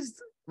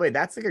surprised. Wait,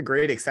 that's like a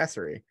great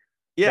accessory.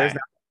 Yeah,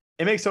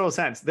 it makes total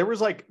sense. There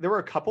were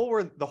a couple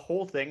where the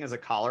whole thing is a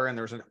collar and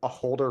there's a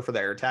holder for the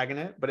AirTag in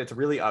it, but it's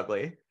really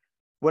ugly.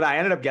 What I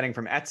ended up getting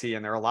from Etsy,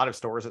 and there are a lot of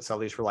stores that sell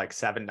these for like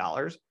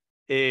 $7,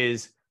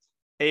 is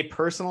a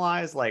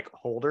personalized like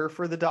holder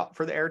for the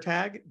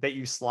AirTag that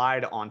you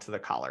slide onto the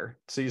collar.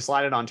 So you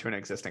slide it onto an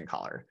existing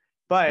collar,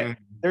 but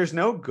there's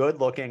no good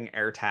looking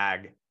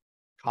AirTag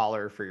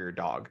collar for your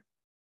dog.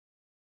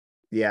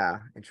 Yeah,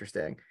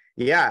 interesting.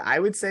 Yeah, I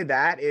would say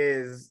that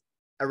is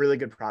a really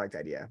good product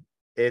idea.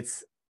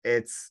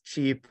 It's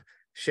cheap,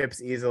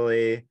 ships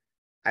easily.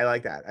 I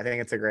like that. I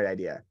think it's a great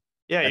idea.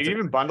 Yeah, you can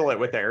even bundle it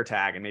with the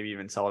AirTag and maybe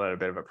even sell it at a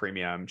bit of a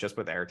premium just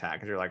with the AirTag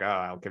because you're like, oh,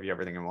 I'll give you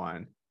everything in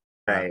one.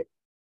 Right.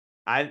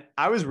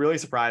 I was really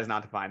surprised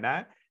not to find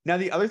that. Now,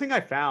 the other thing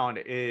I found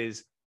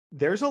is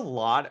there's a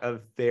lot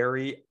of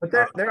but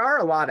there are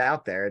a lot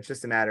out there. It's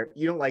just a matter,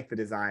 you don't like the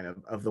design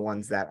of the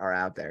ones that are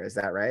out there. Is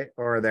that right?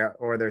 Or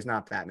there's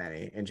not that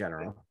many in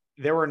general?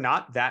 There were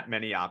not that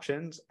many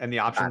options, and the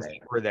options that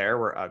were there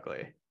were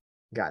ugly.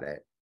 Got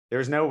it.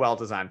 There's no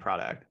well-designed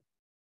product.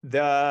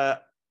 The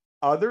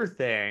other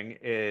thing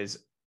is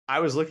I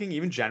was looking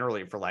even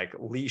generally for like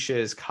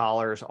leashes,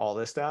 collars, all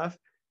this stuff.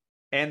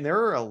 And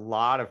there are a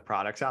lot of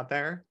products out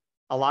there,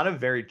 a lot of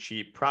very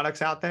cheap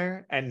products out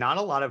there, and not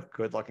a lot of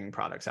good looking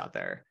products out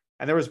there.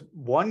 And there was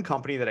one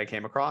company that I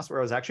came across where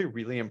I was actually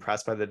really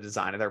impressed by the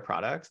design of their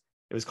products.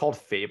 It was called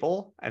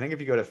Fable. I think if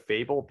you go to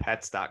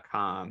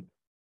fablepets.com,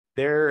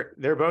 they're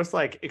both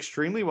like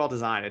extremely well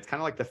designed. It's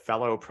kind of like the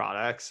Fellow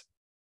products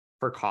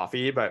for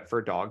coffee, but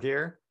for dog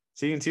gear.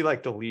 So you can see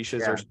like the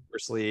leashes are super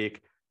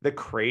sleek. The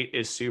crate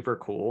is super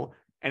cool.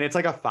 And it's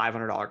like a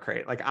 $500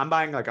 crate. Like I'm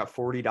buying like a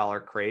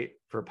 $40 crate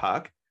for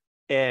Puck.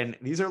 And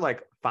these are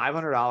like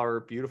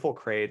 $500 beautiful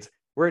crates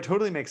where it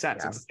totally makes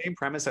sense. Yeah. It's the same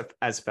premise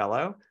as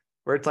Fellow,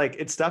 where it's like,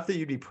 it's stuff that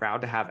you'd be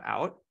proud to have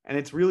out. And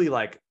it's really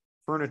like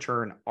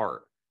furniture and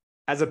art,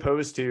 as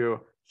opposed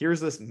to here's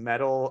this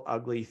metal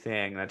ugly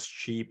thing that's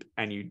cheap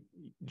and you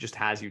just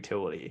has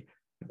utility.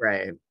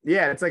 Right.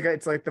 Yeah. It's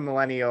like the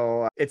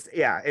millennial. It's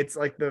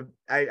like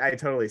I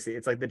totally see.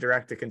 It's like the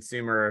direct to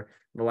consumer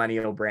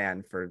millennial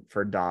brand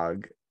for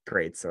dog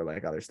crates or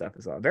like other stuff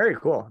as well. Very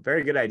cool.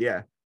 Very good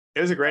idea.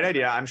 It was a great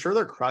idea. I'm sure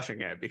they're crushing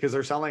it because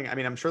they're selling. I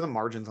mean, I'm sure the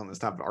margins on this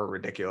stuff are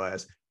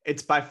ridiculous.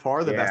 It's by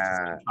far the best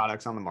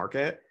products on the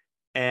market.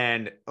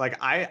 And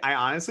like, I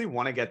honestly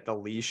want to get the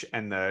leash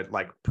and the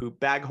like poop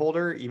bag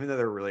holder, even though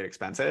they're really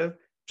expensive,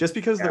 just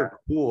because they're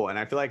cool. And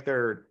I feel like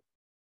they're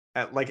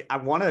like, I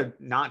want to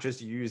not just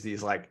use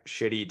these like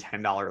shitty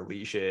 $10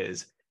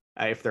 leashes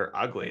if they're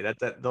ugly.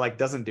 That like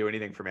doesn't do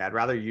anything for me. I'd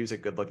rather use a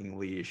good looking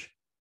leash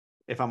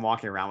if I'm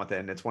walking around with it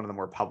and it's one of the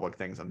more public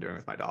things I'm doing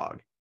with my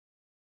dog.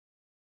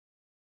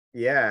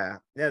 Yeah,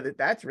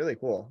 that's really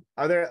cool.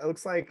 It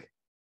looks like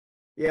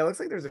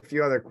there's a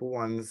few other cool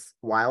ones.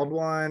 Wild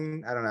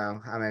One, I don't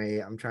know how many.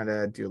 I'm trying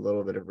to do a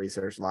little bit of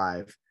research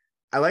live.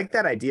 I like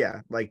that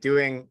idea, like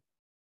doing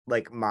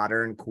like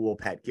modern cool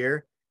pet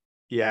gear.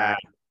 Yeah.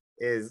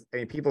 I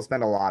mean, people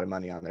spend a lot of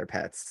money on their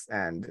pets,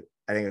 and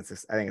I think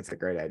it's a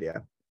great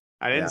idea.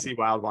 I didn't see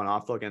Wild One. I'll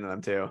have to look into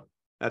them too.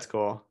 That's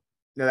cool.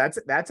 No,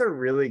 that's a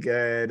really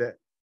good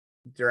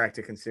direct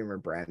to consumer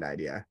brand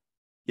idea.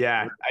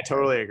 Yeah, I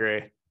totally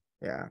agree.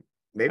 Yeah,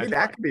 maybe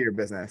that could be your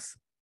business.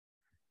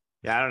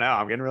 Yeah, I don't know.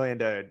 I'm getting really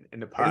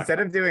into Puck. Instead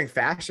of doing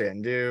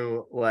fashion,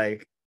 do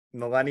like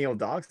millennial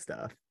dog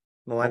stuff.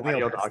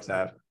 Millennial dog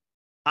stuff.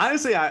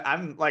 Honestly,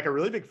 I'm like a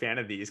really big fan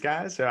of these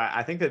guys. So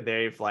I think that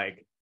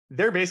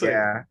they're basically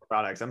Yeah.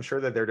 products. I'm sure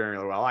that they're doing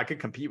really well. I could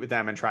compete with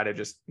them and try to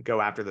just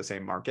go after the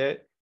same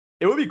market.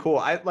 It would be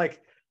cool.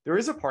 There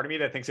is a part of me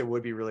that thinks it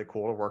would be really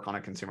cool to work on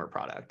a consumer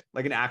product,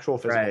 like an actual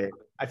physical. Right.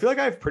 I feel like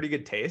I have pretty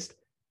good taste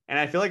and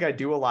I feel like I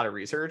do a lot of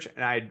research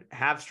and I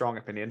have strong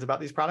opinions about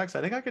these products. I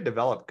think I could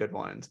develop good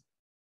ones.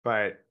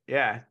 But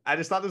yeah, I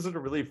just thought this was a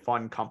really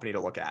fun company to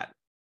look at.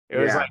 It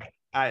was Yeah.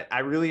 like I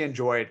really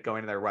enjoyed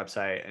going to their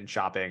website and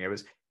shopping. It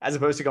was as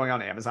opposed to going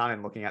on Amazon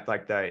and looking at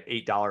like the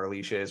 $8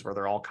 leashes where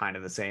they're all kind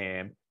of the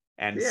same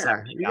and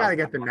Yeah. You got to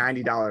get the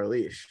 $90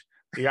 leash.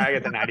 you gotta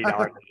get the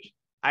 $90 leash.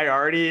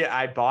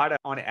 I bought it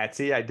on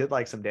Etsy. I did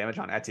like some damage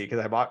on Etsy because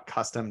I bought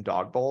custom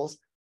dog bowls.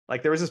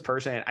 Like there was this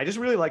person, I just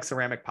really like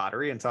ceramic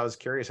pottery. And so I was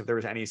curious if there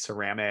was any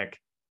ceramic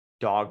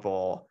dog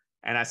bowl.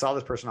 And I saw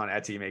this person on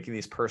Etsy making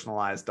these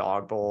personalized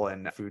dog bowl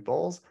and food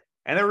bowls.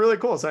 And they're really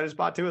cool. So I just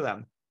bought two of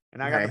them.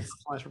 And I got them Nice.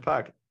 personalized for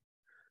Puck.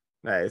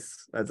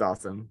 Nice. That's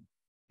awesome.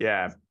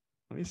 Yeah.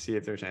 Let me see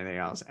if there's anything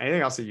else.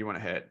 Anything else that you want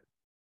to hit?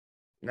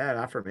 No,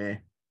 not for me.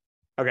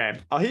 Okay.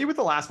 I'll hit you with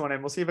the last one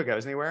and we'll see if it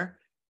goes anywhere.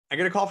 I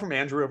get a call from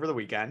Andrew over the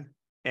weekend.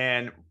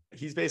 And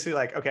he's basically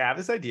like, okay, I have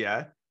this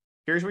idea.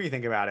 Here's what you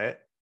think about it.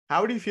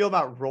 How would you feel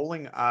about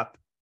rolling up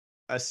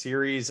a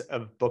series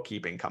of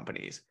bookkeeping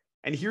companies?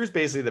 And here's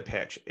basically the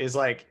pitch is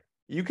like,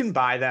 you can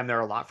buy them. They're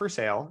a lot for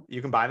sale.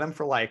 You can buy them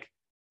for like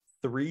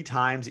 3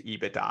 times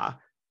EBITDA.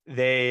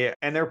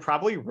 They're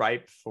probably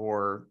ripe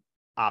for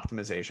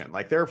optimization.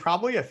 Like there are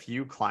probably a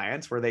few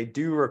clients where they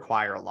do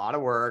require a lot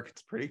of work.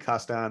 It's pretty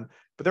custom,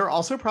 but there are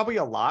also probably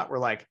a lot where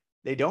like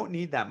they don't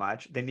need that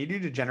much. They need you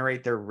to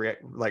generate their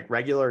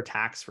regular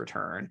tax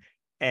return.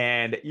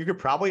 And you could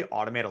probably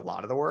automate a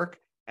lot of the work.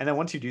 And then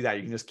once you do that,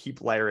 you can just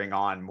keep layering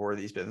on more of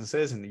these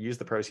businesses and use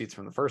the proceeds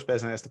from the first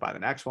business to buy the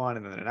next one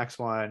and then the next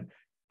one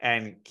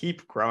and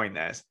keep growing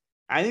this.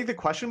 I think the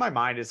question in my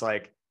mind is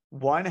like,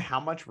 one, how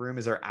much room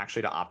is there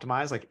actually to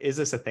optimize? Like, is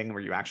this a thing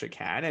where you actually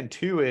can? And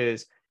two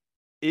is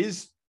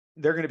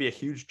there going to be a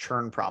huge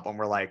churn problem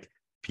where like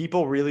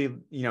people really,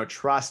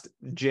 trust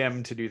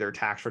Jim to do their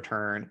tax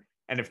return.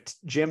 And if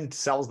Jim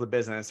sells the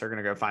business, they're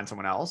going to go find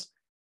someone else.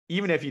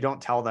 Even if you don't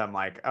tell them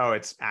like, oh,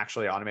 it's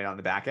actually automated on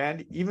the back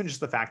end, even just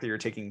the fact that you're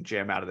taking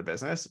Jim out of the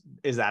business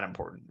is that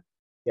important.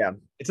 Yeah.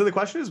 And so the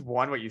question is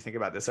one, what you think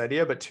about this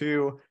idea, but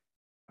two,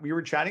 we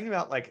were chatting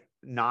about like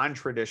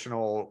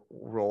non-traditional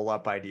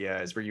roll-up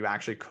ideas where you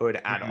actually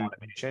could add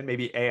automation.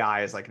 Maybe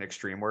AI is like an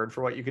extreme word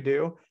for what you could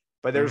do,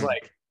 but there's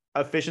like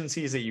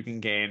efficiencies that you can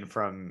gain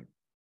from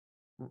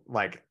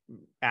like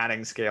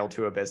adding scale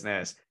to a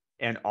business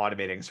and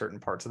automating certain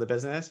parts of the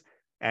business.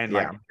 And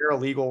like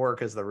paralegal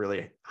work is the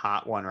really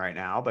hot one right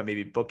now, but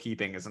maybe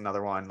bookkeeping is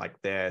another one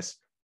like this.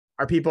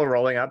 Are people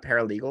rolling up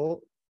paralegal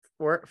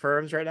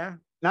firms right now?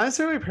 Not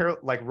necessarily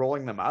like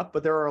rolling them up,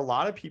 but there are a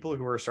lot of people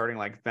who are starting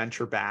like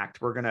venture backed.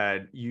 We're going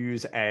to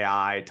use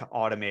AI to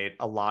automate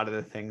a lot of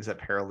the things that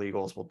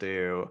paralegals will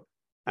do.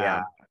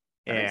 Yeah.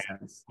 And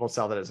we'll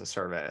sell that as a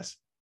service.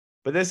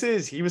 But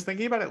he was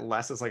thinking about it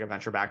less as like a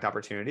venture backed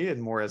opportunity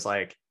and more as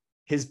like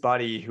his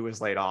buddy who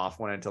was laid off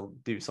wanted to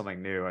do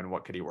something new and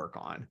what could he work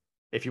on?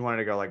 If you wanted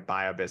to go like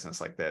buy a business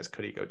like this,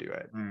 could he go do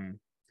it?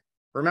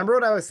 Remember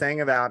what I was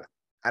saying about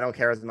I don't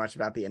care as much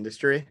about the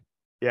industry?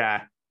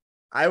 Yeah.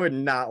 I would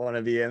not want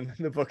to be in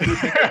the bookkeeping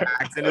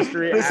tax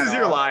industry. This is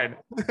your line.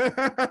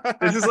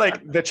 This is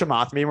like the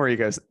Chamath meme where he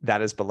goes,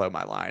 that is below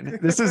my line.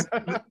 This is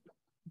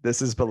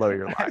below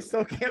your line. I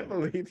still can't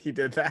believe he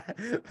did that.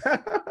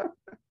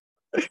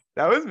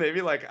 That was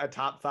maybe like a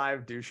top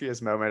 5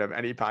 douchiest moment of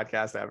any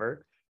podcast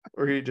ever,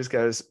 where he just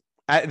goes,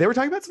 they were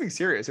talking about something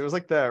serious. It was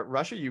like the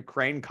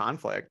Russia-Ukraine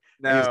conflict.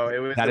 No, it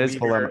was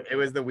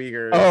the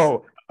Uyghurs.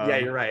 Oh, yeah,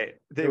 you're right.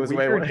 The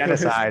Uyghur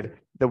genocide.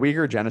 The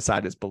Uyghur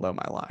genocide is below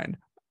my line.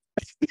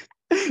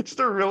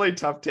 Just a really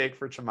tough take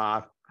for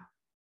Chamath.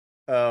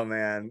 Oh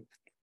man.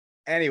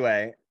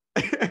 Anyway,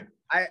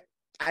 I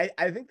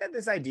think that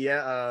this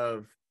idea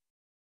of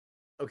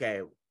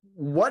okay,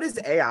 what is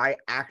AI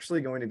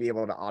actually going to be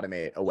able to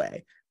automate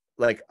away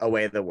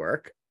the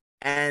work?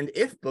 And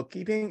if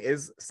bookkeeping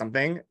is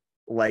something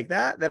like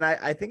that, then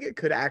I think it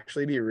could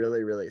actually be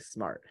really, really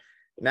smart.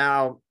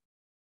 Now,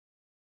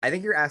 I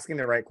think you're asking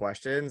the right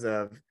questions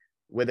of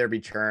would there be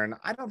churn?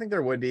 I don't think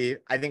there would be.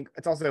 I think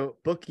it's also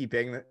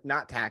bookkeeping,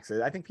 not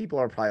taxes. I think people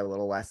are probably a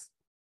little less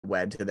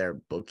wed to their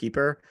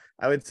bookkeeper,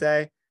 I would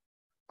say.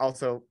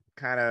 Also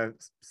kind of,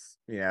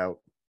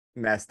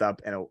 messed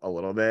up in a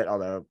little bit,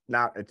 although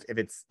not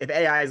if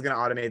AI is going to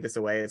automate this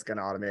away, it's going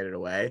to automate it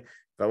away.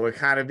 But it would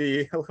kind of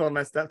be a little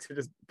messed up to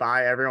just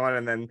buy everyone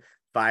and then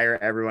fire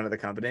everyone at the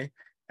company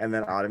and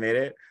then automate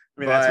it.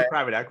 I mean, that's what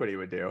private equity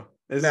would do.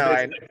 This is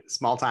like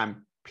small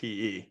time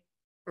PE.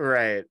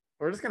 Right.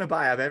 We're just going to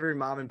buy up every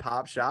mom and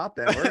pop shop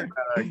and we're going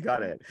to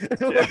gut it.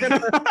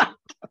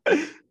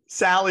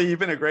 Sally, you've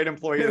been a great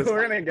employee.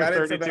 We're going to gut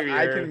it so that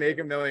I can make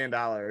 $1 million.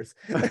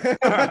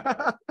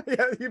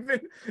 Yeah,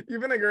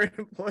 you've been a great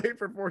employee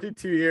for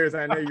 42 years.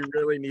 I know you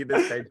really need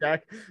this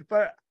paycheck,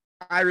 but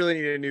I really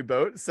need a new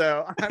boat.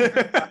 So I'm going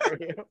to fire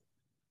you.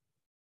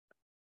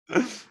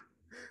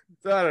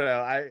 So I don't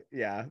know.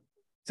 Yeah.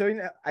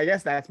 So I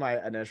guess that's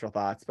my initial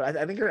thoughts, but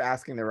I think you're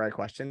asking the right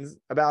questions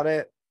about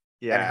it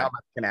and how Yeah.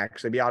 much can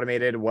actually be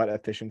automated. What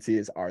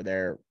efficiencies are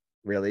there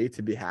really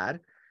to be had?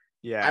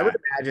 I would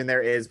Yeah. imagine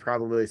there is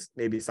probably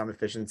maybe some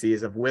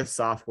efficiencies of with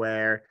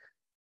software,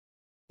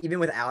 even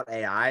without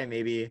AI,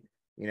 maybe,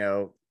 you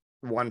know,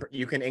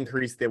 you can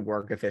increase the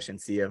work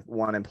efficiency of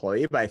one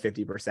employee by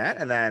 50%,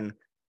 and then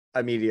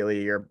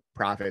immediately your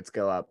profits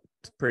go up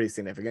pretty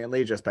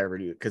significantly just by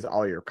reduce because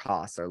all your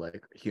costs are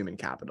like human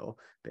capital,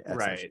 essentially.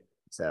 Right.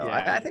 So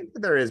Yeah. I think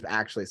that there is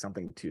actually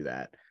something to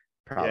that,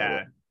 probably.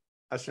 Yeah.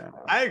 So,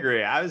 I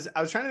agree. I was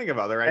trying to think of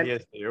other and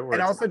ideas too, where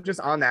and it's also just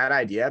on that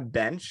idea,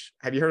 Bench.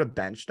 Have you heard of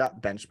Bench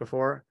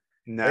before?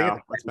 I think no,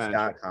 what's it's bench?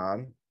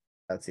 bench.com.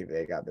 Let's see if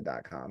they got the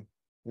 .com.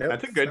 Nope,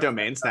 That's a it's good not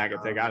domain snag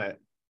if they got bench.com. it.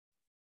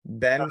 Oh,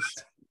 Bench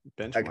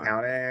that's benchmark.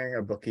 accounting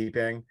or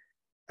bookkeeping.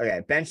 Okay,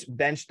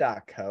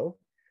 bench.co.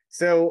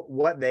 So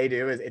what they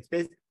do is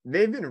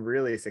they've been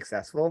really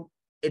successful.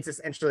 It's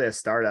essentially a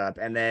startup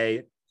and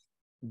they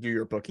do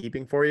your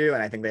bookkeeping for you.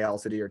 And I think they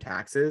also do your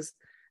taxes.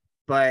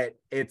 But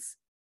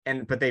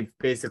but they've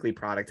basically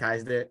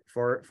productized it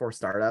for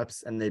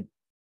startups and they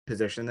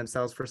position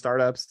themselves for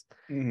startups.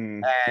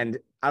 Hmm. And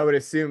I would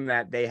assume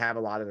that they have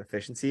a lot of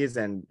efficiencies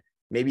and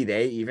maybe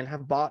they even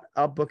have bought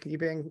up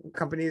bookkeeping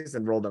companies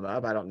and rolled them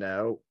up. I don't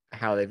know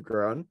how they've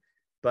grown,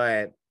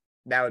 but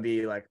that would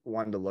be like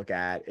one to look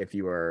at if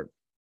you were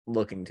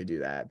looking to do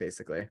that,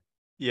 basically.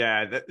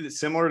 Yeah,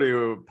 similar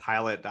to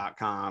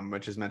pilot.com,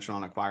 which is mentioned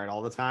on Acquired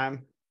all the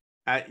time.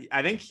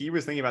 I think he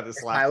was thinking about this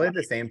Is last Pilot night.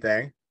 the same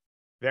thing?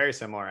 Very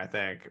similar, I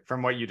think.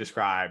 From what you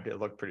described, it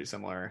looked pretty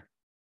similar.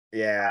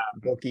 Yeah,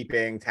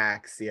 bookkeeping,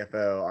 tax,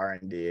 CFO,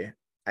 R&D.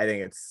 I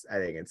think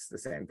it's the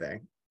same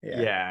thing.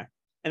 Yeah. Yeah.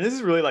 And this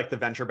is really like the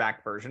venture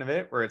backed version of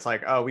it, where it's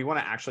like, oh, we want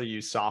to actually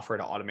use software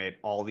to automate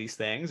all these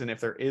things. And if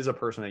there is a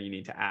person that you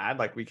need to add,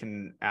 like we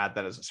can add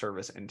that as a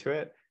service into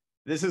it.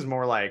 This is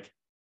more like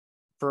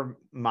for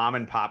mom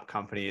and pop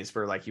companies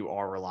where like you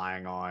are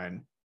relying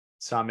on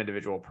some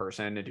individual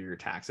person to do your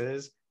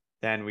taxes,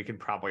 then we could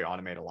probably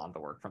automate a lot of the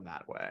work from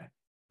that way.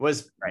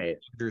 Was Right.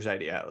 Drew's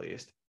idea at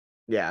least.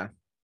 Yeah.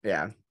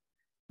 Yeah.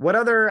 What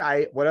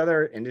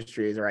other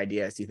industries or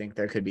ideas do you think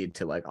there could be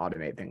to like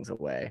automate things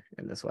away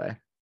in this way?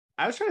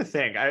 I was trying to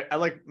think. I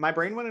like my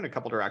brain went in a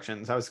couple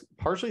directions. I was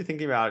partially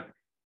thinking about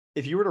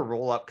if you were to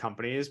roll up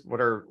companies, what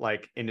are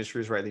like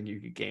industries where I think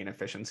you could gain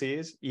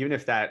efficiencies, even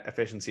if that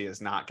efficiency is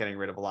not getting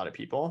rid of a lot of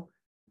people.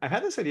 I've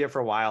had this idea for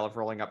a while of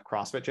rolling up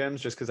CrossFit gyms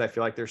just because I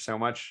feel like there's so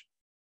much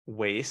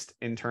waste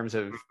in terms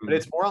of, but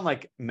it's more on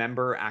like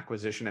member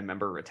acquisition and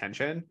member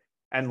retention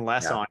and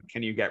less Yeah. on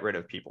can you get rid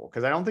of people?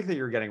 Because I don't think that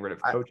you're getting rid of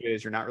I,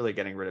 coaches. You're not really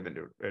getting rid of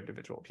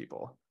individual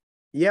people.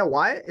 yeah.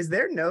 Why is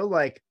there no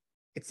like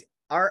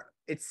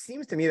it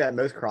seems to me that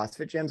most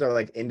CrossFit gyms are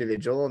like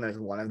individual and there's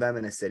one of them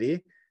in a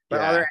city. But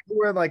are Yeah. there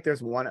anywhere like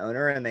there's one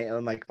owner and they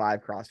own like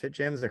 5 CrossFit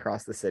gyms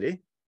across the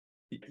city?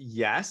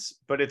 Yes,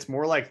 but it's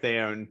more like they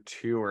own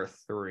two or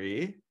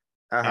three.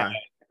 And Uh-huh.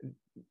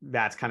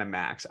 that's kind of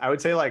max. I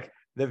would say like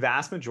the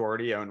vast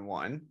majority own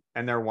one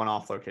and they're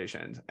one-off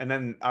locations. And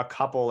then a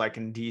couple like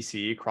in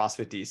DC,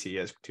 CrossFit DC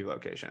has 2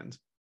 locations.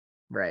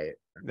 Right.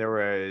 There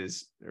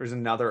was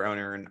another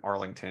owner in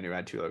Arlington who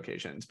had 2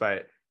 locations,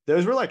 but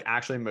those were like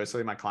actually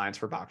mostly my clients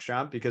for Box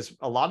Jump because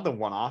a lot of the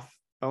one-off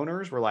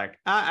owners were like,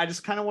 I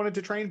just kind of wanted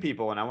to train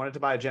people and I wanted to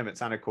buy a gym. It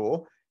sounded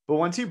cool. But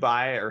once you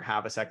buy or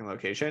have a second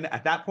location,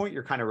 at that point,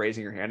 you're kind of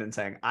raising your hand and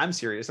saying, I'm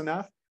serious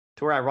enough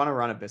to where I want to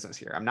run a business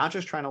here. I'm not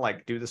just trying to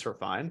like do this for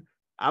fun.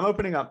 I'm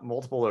opening up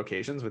multiple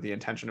locations with the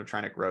intention of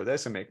trying to grow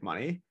this and make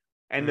money.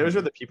 And those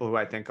are Mhm. the people who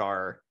I think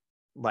are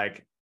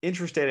like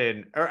interested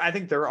in, or I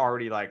think they're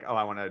already like, oh,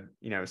 I want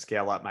to,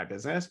 scale up my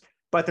business,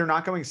 but they're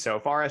not going so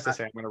far as to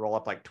say I'm going to roll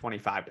up like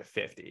 25 to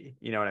 50.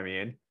 You know what I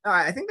mean? No,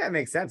 I think that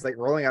makes sense. Like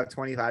rolling out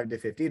 25 to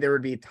 50, there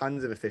would be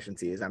tons of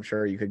efficiencies I'm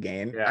sure you could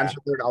gain. I'm Yeah.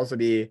 sure there'd also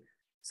be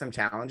some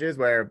challenges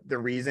where the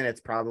reason it's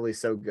probably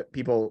so good,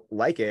 people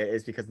like it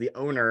is because the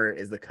owner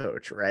is the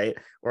coach, right?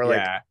 Or like,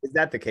 Yeah. is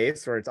that the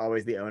case where it's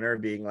always the owner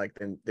being like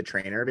the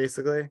trainer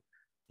basically?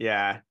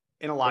 Yeah.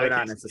 In a lot Or of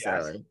not cases, yes.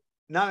 necessarily?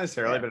 Not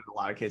necessarily, Yeah. but in a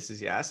lot of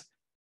cases, yes.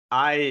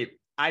 I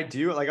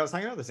do like I was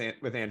talking about this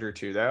with Andrew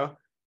too, though.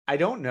 I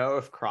don't know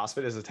if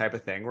CrossFit is the type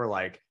of thing where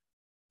like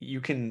you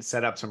can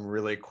set up some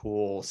really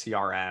cool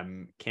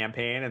CRM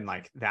campaign and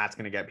like that's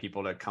going to get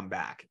people to come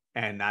back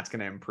and that's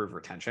going to improve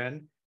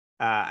retention.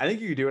 I think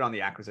you could do it on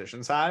the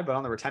acquisition side, but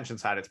on the retention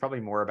side, it's probably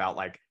more about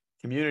like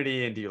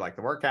community and do you like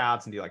the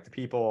workouts and do you like the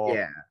people?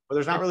 Yeah. But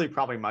there's not It's really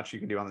probably much you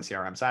can do on the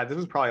CRM side. This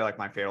was probably like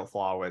my fatal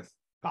flaw with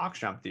Box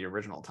Jump the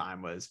original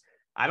time was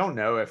I don't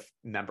know if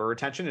member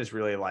retention is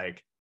really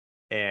like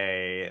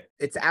a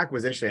it's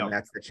acquisition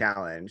that's the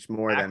challenge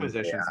more than the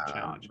acquisition's the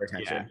challenge. Yeah,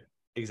 retention.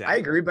 I exactly.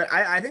 agree, but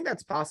I think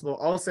that's possible.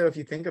 Also, if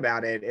you think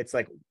about it, it's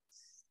like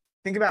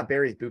think about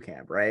Barry's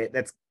Bootcamp, right?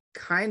 That's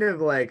kind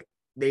of like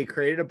they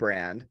created a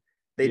brand,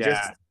 they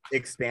just Yeah,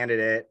 expanded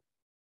it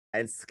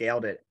and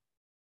scaled it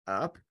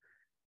up.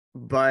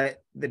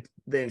 But the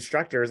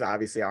instructors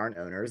obviously aren't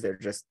owners; they're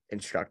just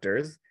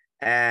instructors,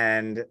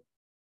 And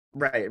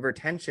right,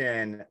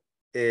 retention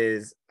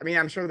is, I mean,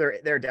 I'm sure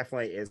there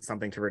definitely is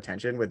something to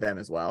retention with them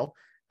as well.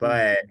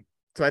 But Mhm.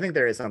 so I think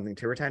there is something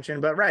to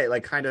retention, but right,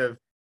 like kind of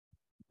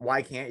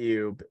why can't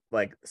you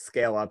like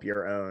scale up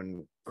your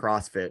own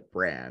CrossFit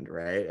brand,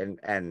 right?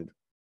 And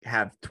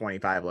have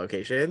 25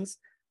 locations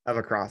of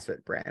a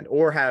CrossFit brand,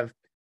 or have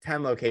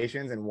 10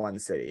 locations in one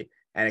city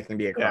and it can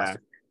be a Yeah. CrossFit.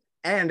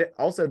 And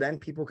also then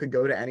people could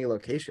go to any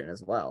location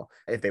as well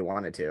if they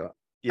wanted to. I don't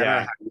know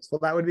Yeah. how useful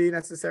that would be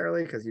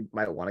necessarily, because you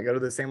might want to go to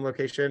the same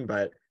location,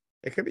 but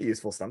it could be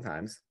useful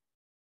sometimes.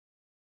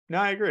 No,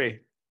 I agree.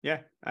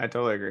 Yeah, I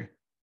totally agree.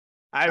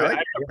 I I like have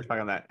it. no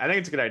pushback on that. I think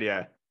it's a good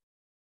idea.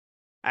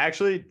 I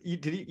actually,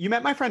 you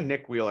met my friend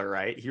Nick Wheeler,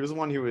 right? He was the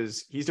one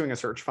he's doing a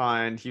search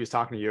fund. He was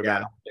talking to you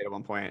about Yeah. it at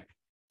one point.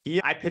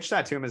 I pitched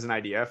that to him as an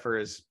idea for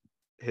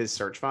his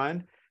search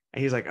fund.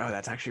 And he's like, oh,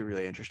 that's actually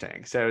really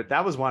interesting. So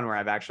that was one where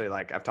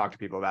I've talked to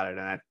people about it.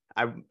 And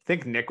I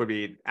think Nick would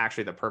be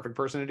actually the perfect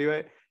person to do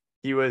it.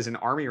 He was an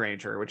Army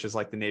Ranger, which is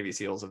like the Navy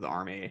SEALs of the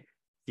Army.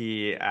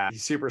 He's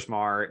super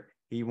smart.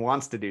 He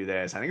wants to do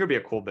this. I think it would be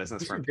a cool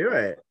business You for him should to do do.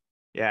 it.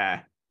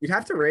 Yeah. You'd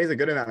have to raise a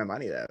good amount of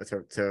money though.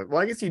 Well,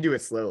 I guess you do it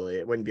slowly.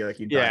 It wouldn't be like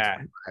you'd buy Yeah.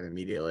 25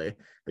 immediately,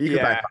 but you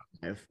could buy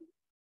Yeah. 5.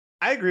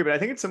 I agree, but I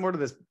think it's similar to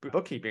this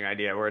bookkeeping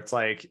idea where it's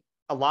like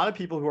a lot of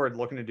people who are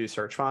looking to do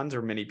search funds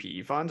or mini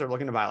PE funds are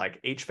looking to buy like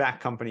HVAC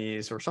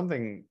companies or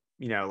something,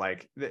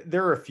 like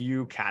there are a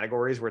few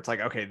categories where it's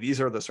like, okay,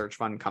 these are the search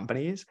fund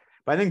companies.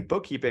 But I think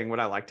bookkeeping, what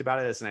I liked about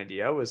it as an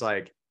idea was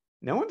like,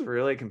 no one's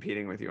really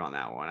competing with you on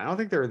that one. I don't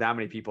think there are that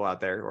many people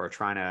out there who are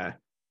trying to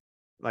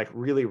like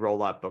really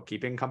roll up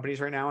bookkeeping companies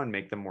right now and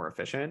make them more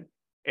efficient.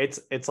 It's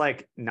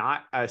like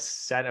not a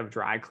set of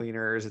dry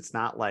cleaners. It's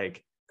not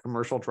like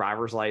commercial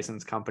driver's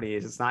license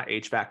companies. It's not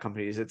HVAC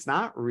companies. It's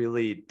not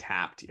really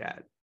tapped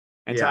yet.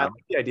 And so I Yeah.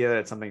 like the idea that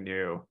it's something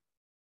new.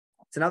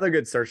 It's another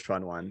good search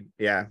fund one.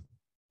 Yeah.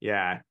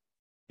 Yeah.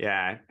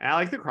 Yeah. And I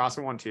like the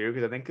CrossFit one too,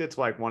 because I think it's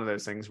like one of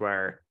those things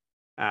where,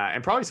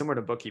 and probably similar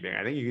to bookkeeping,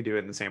 I think you could do it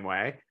in the same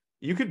way.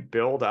 You could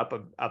build up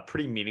a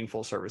pretty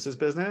meaningful services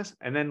business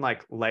and then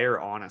like layer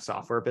on a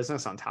software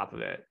business on top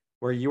of it,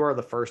 where you are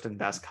the first and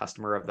best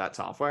customer of that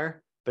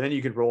software. But then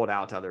you could roll it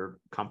out to other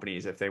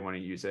companies if they want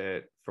to use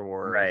it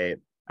for, Right.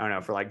 I don't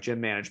know, for like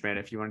gym management.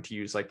 If you wanted to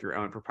use like your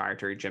own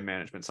proprietary gym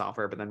management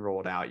software, but then roll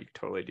it out, you could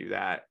totally do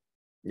that.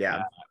 Yeah.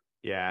 Uh,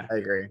 yeah. I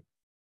agree.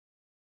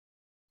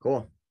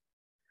 Cool.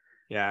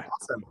 Yeah.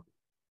 Awesome. All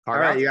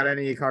Carve right. out. You got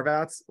any carve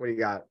outs? What do you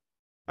got?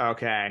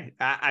 Okay.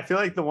 I feel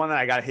like the one that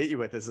I got to hit you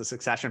with is the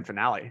Succession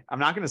finale. I'm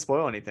not going to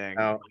spoil anything.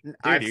 Oh, Dude,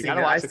 I've you got seen to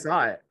it. I watch it.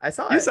 saw it. I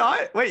saw You it. saw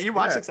it? Wait, you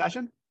watched Yeah.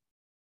 Succession?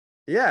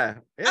 Yeah.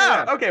 Yeah.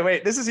 Oh, Yeah. okay.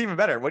 Wait, this is even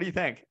better. What do you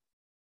think?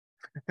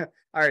 All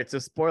right. So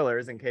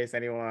spoilers in case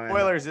anyone.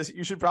 Spoilers.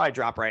 You should probably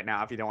drop right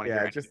now if you don't want to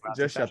hear Yeah. anything about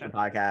Just shut the Succession.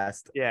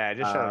 podcast. Yeah,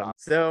 just shut it off.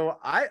 So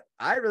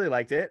I really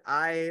liked it.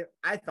 I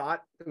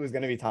thought it was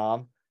gonna be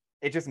Tom.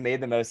 It just made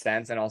the most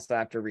sense, and also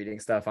after reading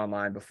stuff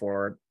online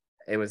before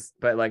it was,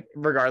 but like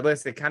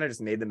regardless, it kind of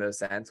just made the most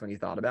sense when you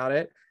thought about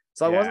it.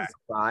 So I Yeah. wasn't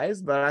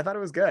surprised, but I thought it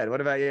was good.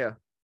 What about you?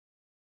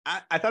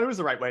 I thought it was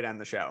the right way to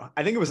end the show.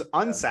 I think it was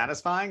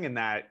unsatisfying in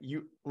that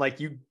you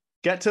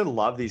get to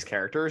love these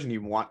characters and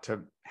you want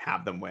to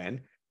have them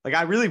win. Like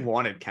I really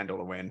wanted Kendall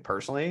to win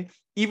personally,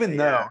 even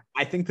though Yeah.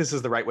 I think this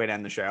is the right way to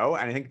end the show.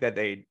 And I think that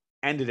they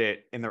ended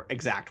it in the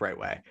exact right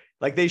way.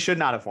 Like they should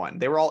not have won.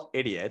 They were all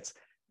idiots.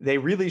 They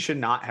really should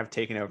not have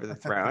taken over the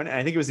throne. And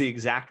I think it was the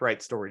exact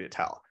right story to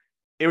tell.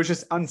 It was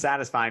just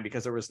unsatisfying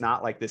because there was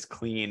not like this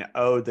clean,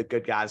 oh, the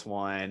good guys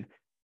won.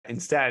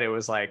 Instead, it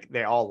was like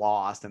they all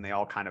lost and they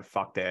all kind of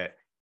fucked it.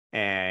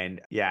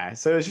 And yeah,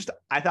 so it was just,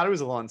 I thought it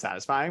was a little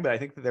unsatisfying, but I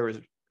think that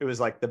it was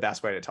like the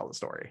best way to tell the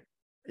story.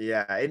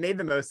 Yeah, it made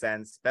the most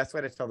sense. Best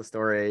way to tell the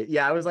story.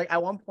 Yeah, I was like,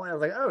 at one point, I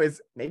was like, oh,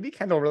 is maybe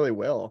Kendall really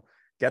will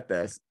get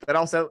this? But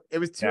also, it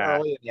was too Yeah.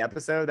 early in the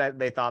episode that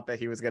they thought that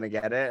he was going to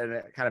get it, and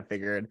it kind of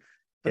figured.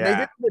 But they Yeah.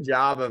 did a good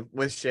job of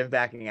with Shiv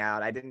backing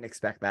out. I didn't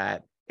expect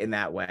that in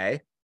that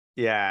way.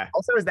 Yeah.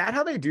 Also, is that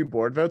how they do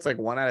board votes, like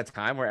one at a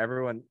time, where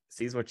everyone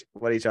sees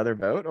what each other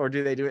vote, or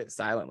do they do it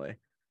silently?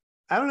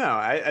 I don't know.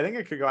 I think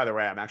it could go either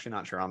way. I'm actually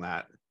not sure on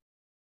that.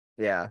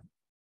 Yeah,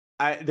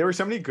 There were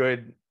so many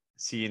good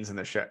scenes in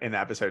the show in the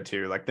episode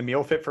too. Like the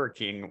meal fit for a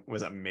king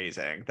was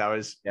amazing. That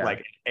was Yeah.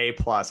 like A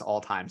plus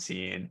all time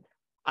scene.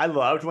 I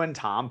loved when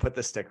Tom put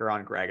the sticker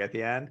on Greg at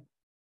the end.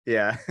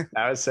 yeah.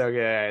 That was so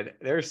good.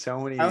 There's so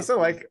many. I also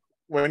like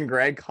when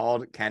Greg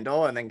called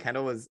Kendall, and then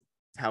Kendall was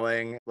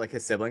telling like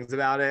his siblings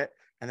about it,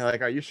 and they're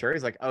like, "Are you sure?"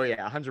 He's like, "Oh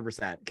yeah,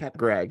 100%."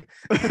 Greg.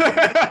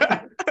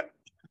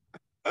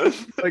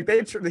 Like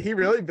he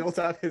really built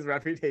up his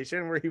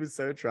reputation where he was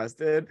so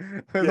trusted.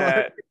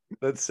 Yeah,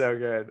 that's so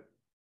good.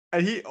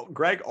 And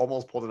Greg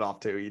almost pulled it off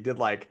too. He did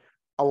like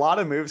a lot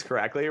of moves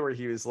correctly where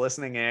he was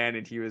listening in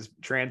and he was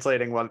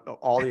translating what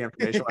all the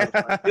information was.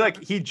 I feel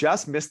like he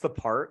just missed the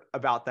part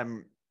about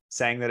them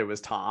saying that it was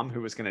Tom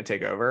who was going to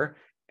take over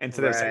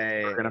instead of saying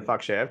they were going to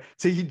fuck Shiv.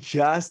 So he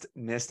just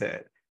missed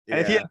it. And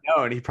if he had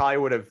known, he probably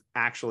would have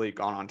actually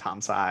gone on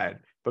Tom's side.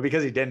 But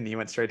because he didn't, he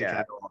went straight to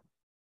Kendall.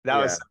 That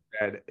was Yeah.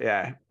 so good.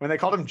 Yeah. When they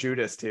called him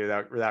Judas too,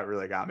 that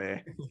really got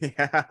me.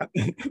 Yeah.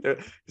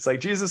 It's like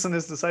Jesus and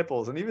his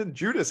disciples, and even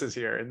Judas is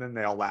here. And then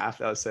they all laughed.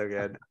 That was so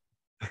good.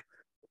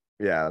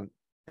 Yeah.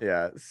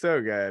 Yeah.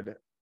 So good. Did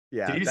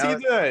Yeah.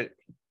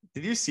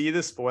 you see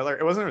the spoiler?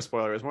 It wasn't a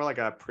spoiler, it was more like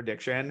a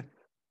prediction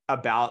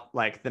about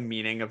like the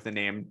meaning of the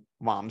name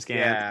Momsgans.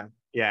 Yeah.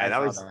 Yeah, I that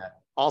saw was that.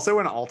 also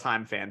an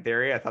all-time fan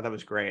theory. I thought that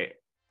was great.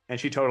 And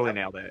she totally I,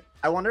 nailed it.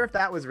 I wonder if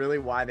that was really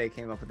why they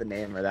came up with the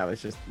name, or that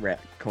was just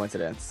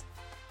coincidence.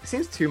 It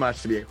seems too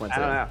much to be a I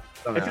coincidence. don't know.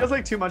 Somehow. It feels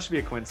like too much to be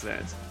a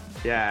coincidence.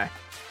 Yeah.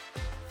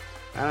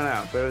 I don't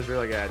know, but it was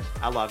really good.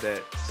 I loved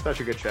it. Such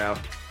a good show.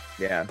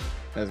 Yeah,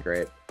 that was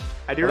great.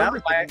 I do Well, that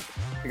remember.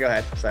 was go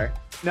ahead. Sorry.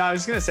 No, I was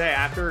just gonna say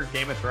after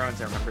Game of Thrones,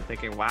 I remember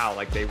thinking, wow,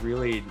 like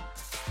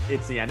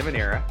it's the end of an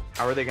era.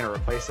 How are they gonna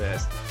replace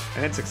this?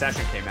 And then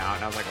Succession came out,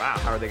 and I was like, wow,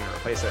 how are they gonna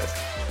replace this?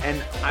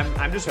 And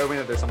I'm just hoping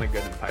that there's something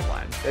good in the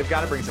pipeline. They've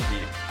got to bring some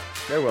heat.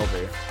 There will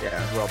be.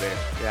 Yeah. Will be.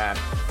 Yeah.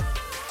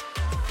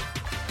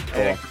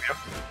 Cool.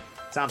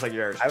 Sounds like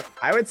yours.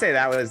 I would say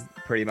that was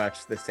pretty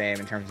much the same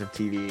in terms of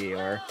TV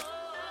or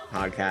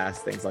podcasts,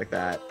 things like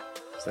that.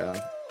 So,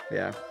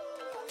 yeah.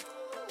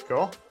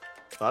 Cool.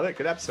 Love it.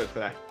 Good episode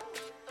today.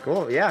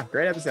 Cool. Yeah.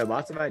 Great episode.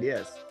 Lots of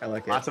ideas. I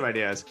like it. Lots of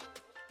ideas.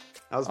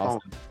 That was Awesome.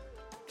 fun.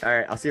 All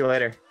right. I'll see you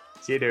later.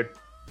 See you, dude.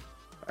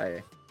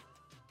 Bye.